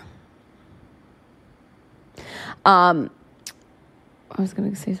 Yeah. I was going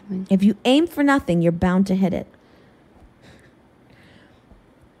to say something. If you aim for nothing, you're bound to hit it.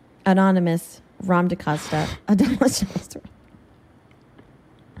 Anonymous, Ram DaCosta, Adela Shuttlesworth.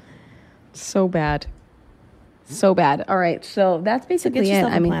 So bad. So bad. All right. So that's basically Get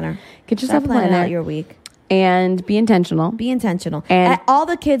yourself it. a planner. Get yourself Start a planning planner. out your week. and be intentional. Be intentional. And all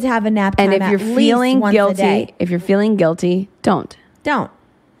the kids have a nap time And if you're feeling once a day. guilty, if you're feeling guilty, don't. Don't.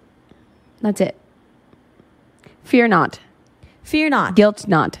 That's it. Fear not. Fear not. Guilt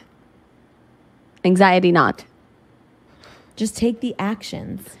not. Anxiety not. Just take the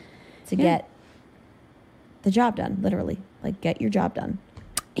actions to get the job done, literally. Like, get your job done.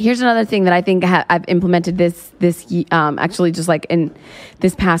 Here's another thing that I think I've implemented this actually just like in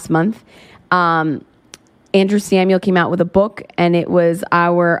this past month. Andrew Samuel came out with a book, and it was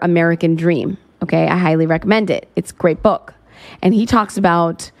Our American Dream. Okay, I highly recommend it. It's a great book. And he talks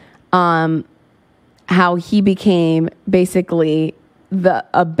about how he became basically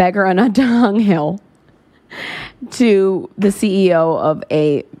a beggar on a dunghill to the CEO of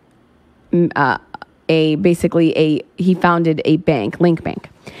he founded a bank, Link Bank.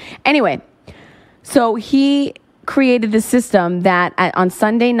 Anyway, so he created the system that on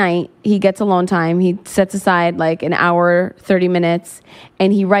Sunday night, he gets alone time. He sets aside like an hour, 30 minutes,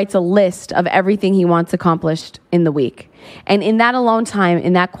 and he writes a list of everything he wants accomplished in the week. And in that alone time,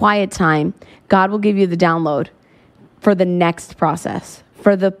 in that quiet time, God will give you the download for the next process.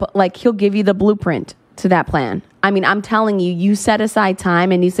 He'll give you the blueprint to that plan. I mean, I'm telling you, you set aside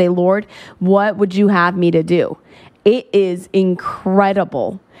time and you say, Lord, what would you have me to do? It is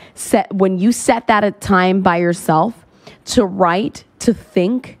incredible. When you set that a time by yourself to write, to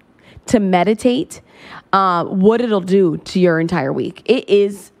think, to meditate, what it'll do to your entire week. It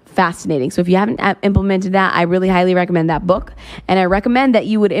is fascinating. So if you haven't implemented that, I really highly recommend that book. And I recommend that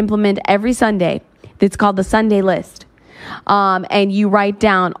you would implement every Sunday. It's called the Sunday List. And you write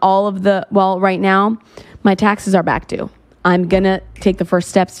down all of right now, my taxes are back due. I'm going to take the first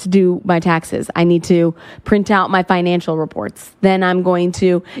steps to do my taxes. I need to print out my financial reports. Then I'm going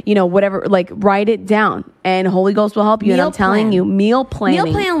to, write it down, and Holy Ghost will help you. And I'm telling you, meal planning.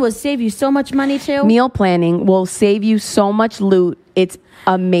 Meal plan will save you so much money too. Meal planning will save you so much loot. It's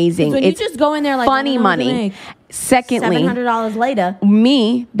amazing. When you just go in there like funny money. Secondly, $700 later.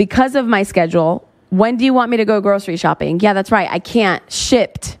 Me, because of my schedule, when do you want me to go grocery shopping? Yeah, that's right. I can't.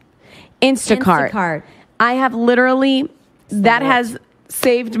 Shipped. Instacart. I have literally... That has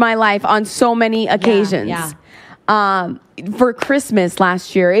saved my life on so many occasions. Yeah. For Christmas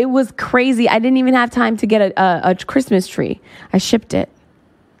last year, it was crazy. I didn't even have time to get a Christmas tree. I shipped it.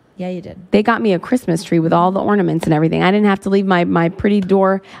 Yeah, you did. They got me a Christmas tree with all the ornaments and everything. I didn't have to leave my pretty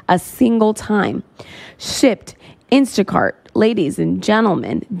door a single time. Shipped. Instacart. Ladies and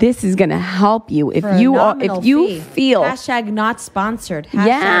gentlemen, this is going to help you if you feel hashtag not sponsored.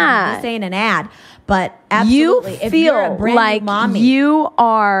 Hashtag this ain't an ad. But absolutely, you feel like you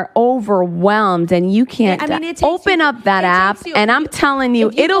are overwhelmed and you can't open up that app. And I'm telling you,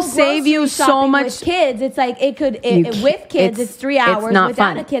 it'll save you so much. With kids, it's like with kids, it's 3 hours. Without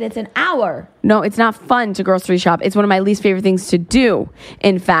fun. a kid, it's an hour. No, it's not fun to grocery shop. It's one of my least favorite things to do,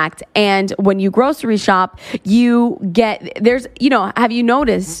 in fact. And when you grocery shop, have you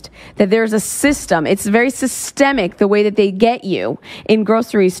noticed that there's a system? It's very systemic, the way that they get you in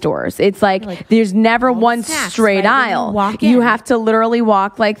grocery stores. It's like there's never one straight aisle. You have to literally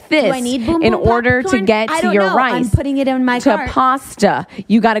walk like this. Do I need boom, in boom, order popcorn? to get to your rice. I'm putting it in my cart. To pasta,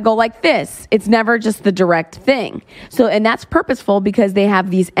 you got to go like this. It's never just the direct thing. So, and that's purposeful because they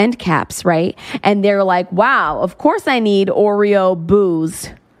have these end caps, right? And they're like, wow, of course I need Oreo booze.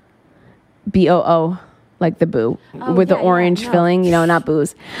 BOO, like the boo with the orange filling, not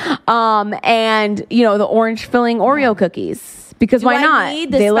booze. And the orange filling Oreo cookies. Because why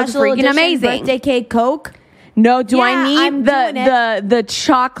not? They look freaking amazing. Birthday cake Coke? No, do I need the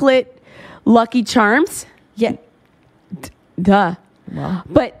chocolate Lucky Charms? Yeah. Duh. Well.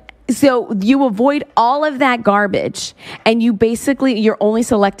 But so you avoid all of that garbage, and you're only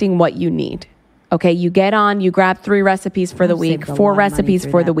selecting what you need. Okay, you grab 3 recipes for the week, 4 recipes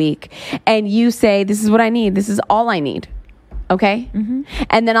for the week, and you say, this is what I need. This is all I need. Okay? Mm-hmm.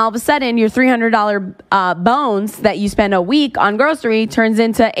 And then all of a sudden, your $300 bones that you spend a week on grocery turns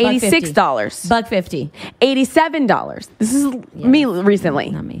into $86. $1.50. $87. This is me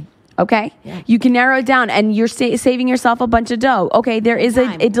recently. Not me. Okay? Yeah. You can narrow it down, and you're saving yourself a bunch of dough. Okay, there is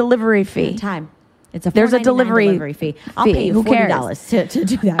a delivery fee. There's a delivery fee. I'll pay you $40 to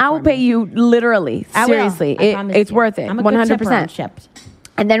do that. I will pay you literally. Seriously. It's worth it. I'm a 100% shipped.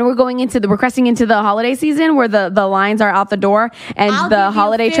 And then we're crossing into the holiday season where the lines are out the door and the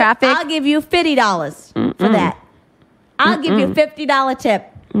holiday traffic. I'll give you $50 for that. I'll give you $50 tip.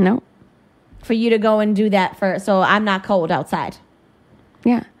 No. For you to go and do that so I'm not cold outside.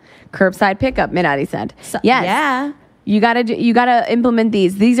 Yeah. Curbside pickup, Midati said. So, yes. Yeah. You gotta implement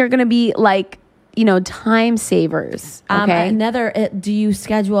these. These are gonna be like, time savers. Okay. Do you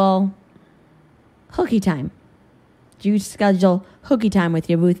schedule hooky time? Do you schedule hooky time with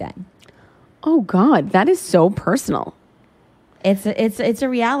your boo thing? Oh God, that is so personal. It's a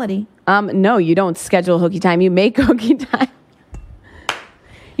reality. No, you don't schedule hooky time. You make hooky time.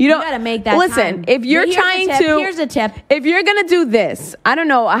 You gotta make that Listen, time. if you're Here's trying a tip. to, Here's a tip. If you're gonna do this, I don't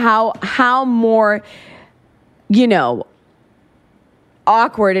know how more,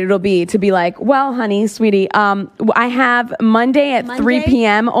 awkward it'll be to be like, well, honey, sweetie, I have Monday at 3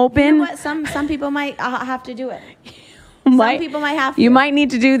 p.m. open. You know what? Some people might have to do it. Some people might have to. You might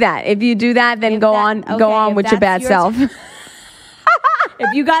need to do that. If you do that, then go on with your bad self.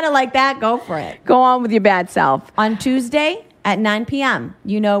 If you got it like that, go for it. Go on with your bad self. On Tuesday at 9 p.m.,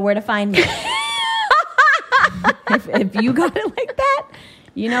 you know where to find me. if you got it like that,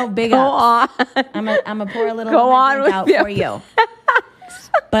 big ups. I'm a pour a little Go on with out for you.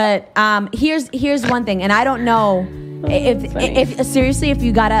 But here's one thing, and I don't know if seriously, if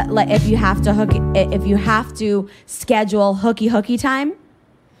you gotta if you have to schedule hooky time,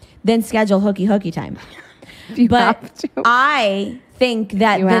 then schedule hooky time. But I think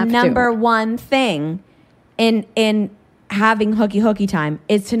that the number one thing in having hooky time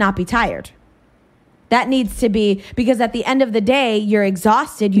is to not be tired. That needs to be, because at the end of the day, you're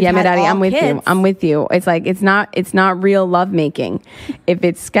exhausted. Yeah, my daddy, I'm with you. I'm with you. It's like it's not real lovemaking if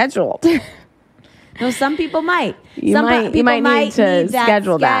it's scheduled. No, some people might. You might need to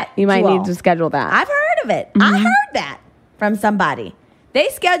schedule that. You might need to schedule that. I've heard of it. I heard that from somebody. They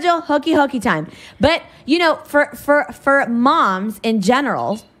schedule hooky time. But, for moms in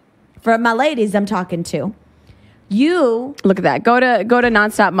general, for my ladies I'm talking to, you look at that. Go to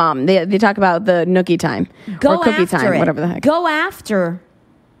Nonstop Mom. They talk about the nookie time or cookie time, whatever the heck. Go after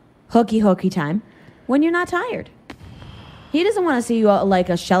hooky time when you're not tired. He doesn't want to see you like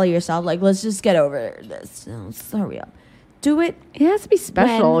a shell of yourself. Like, let's just get over this. Let's hurry up. Do it. It has to be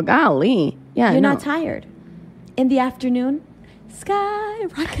special. Golly, yeah. You're not tired. In the afternoon, sky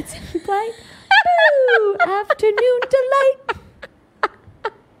rockets in flight. Boo! Afternoon delight.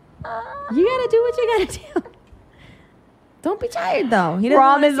 You gotta do what you gotta do. Don't be tired though.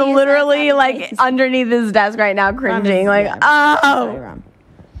 Rom is literally like underneath his desk right now, cringing. Like, sorry, Rom.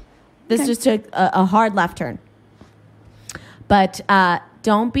 This just took a hard left turn. But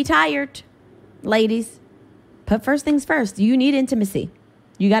don't be tired, ladies. Put first things first. You need intimacy.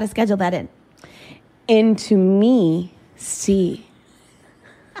 You got to schedule that in. Into me, see.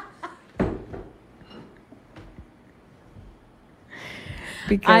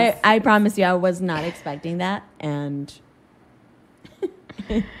 Because I promise you, I was not expecting that, and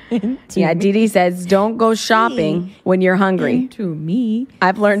yeah, Dee Dee says, don't go shopping when you're hungry. To me,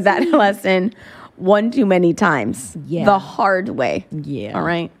 I've learned that lesson one too many times. Yeah, the hard way. Yeah. All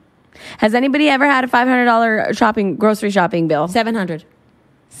right. Has anybody ever had a $500 grocery shopping bill? 700.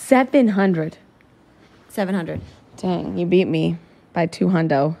 700. 700. Dang, you beat me by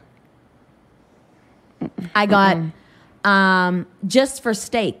 $200. I got just for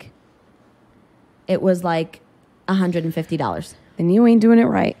steak. It was like $150. Then you ain't doing it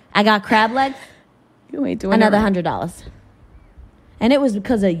right. I got crab legs. You ain't doing another it right. $100. And it was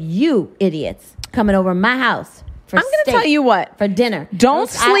because of you idiots coming over my house for I'm going to tell you what. For dinner. Don't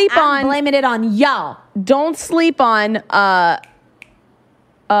sleep on. I'm blaming it on y'all. Don't sleep on not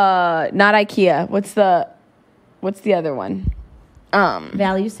IKEA. What's the other one?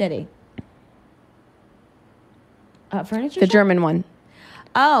 Value City. Furniture The shop? German one.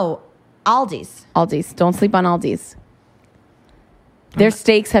 Oh, Aldi's. Aldi's. Don't sleep on Aldi's. Their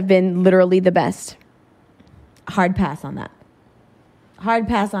steaks have been literally the best. Hard pass on that. Hard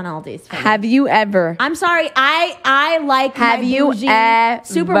pass on Aldi's. Have you ever? I'm sorry. I like have my you bougie ever,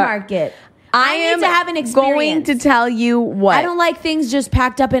 supermarket. I need to have an experience. Going to tell you what. I don't like things just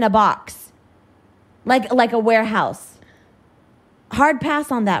packed up in a box, like a warehouse. Hard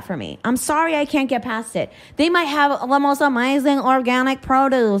pass on that for me. I'm sorry, I can't get past it. They might have the most amazing organic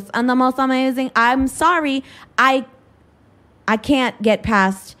produce and the most amazing. I'm sorry, I can't get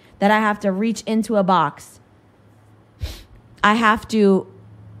past that. I have to reach into a box. I have to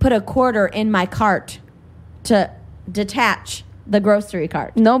put a quarter in my cart to detach the grocery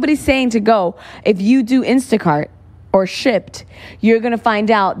cart. Nobody's saying to go. If you do Instacart or Shipt, you're going to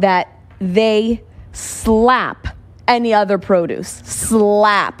find out that they slap any other produce.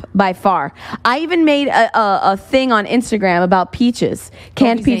 Slap by far. I even made a thing on Instagram about peaches,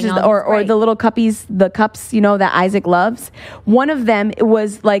 canned peaches, or the little cuppies, the cups, that Isaac loves. One of them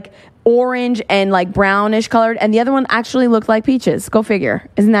was like orange and like brownish colored, and the other one actually looked like peaches. Go figure.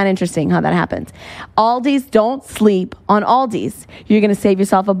 Isn't that interesting how that happens? Aldi's, don't sleep on Aldi's. You're going to save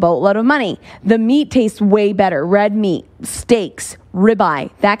yourself a boatload of money. The meat tastes way better. Red meat, steaks,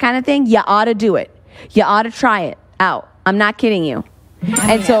 ribeye, that kind of thing. You ought to do it. You ought to try it out. I'm not kidding you.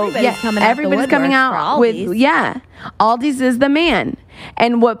 And so, everybody's coming out with, Aldi's is the man.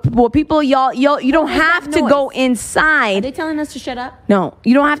 And what people, y'all, you don't have to go inside. Are they telling us to shut up? No,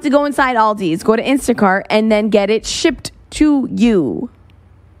 you don't have to go inside Aldi's. Go to Instacart and then get it shipped to you.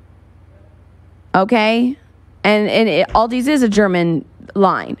 Okay? And Aldi's is a German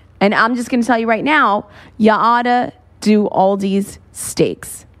line. And I'm just going to tell you right now, you ought to do Aldi's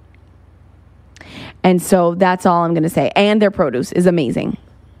steaks. And so that's all I'm going to say. And their produce is amazing.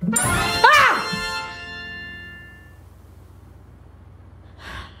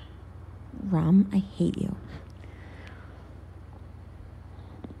 Rom, I hate you.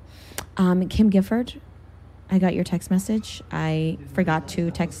 Kim Gifford, I got your text message. I forgot to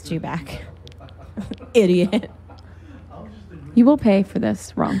text you back. Idiot. You will pay for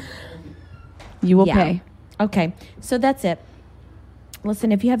this, Rom. You will pay. Okay, so that's it.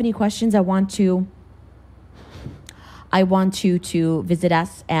 Listen, if you have any questions, I want you to visit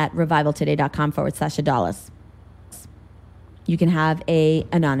us at revivaltoday.com/Adalis. You can have a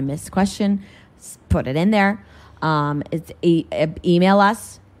anonymous question, put it in there. Email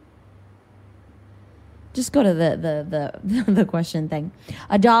us. Just go to the question thing.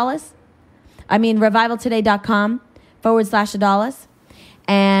 revivaltoday.com/Adalis.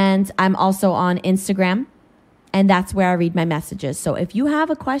 And I'm also on Instagram, and that's where I read my messages. So if you have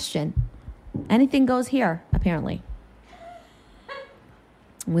a question, anything goes here, apparently.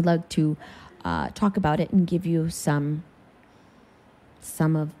 We'd like to talk about it and give you some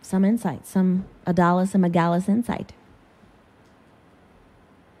insight, some Adalis and Megalis insight.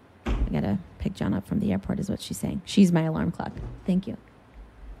 I gotta pick John up from the airport is what she's saying. She's my alarm clock. Thank you.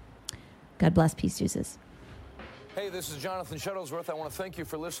 God bless. Peace, deuces. Hey, this is Jonathan Shuttlesworth. I want to thank you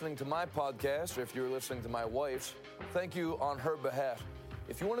for listening to my podcast, or if you're listening to my wife's, thank you on her behalf.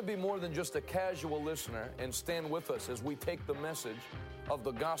 If you want to be more than just a casual listener and stand with us as we take the message of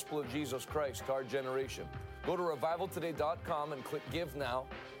the gospel of Jesus Christ to our generation, go to revivaltoday.com and click Give Now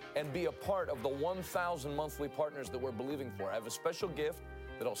and be a part of the 1,000 monthly partners that we're believing for. I have a special gift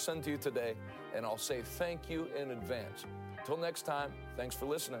that I'll send to you today, and I'll say thank you in advance. Until next time, thanks for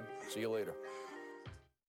listening. See you later.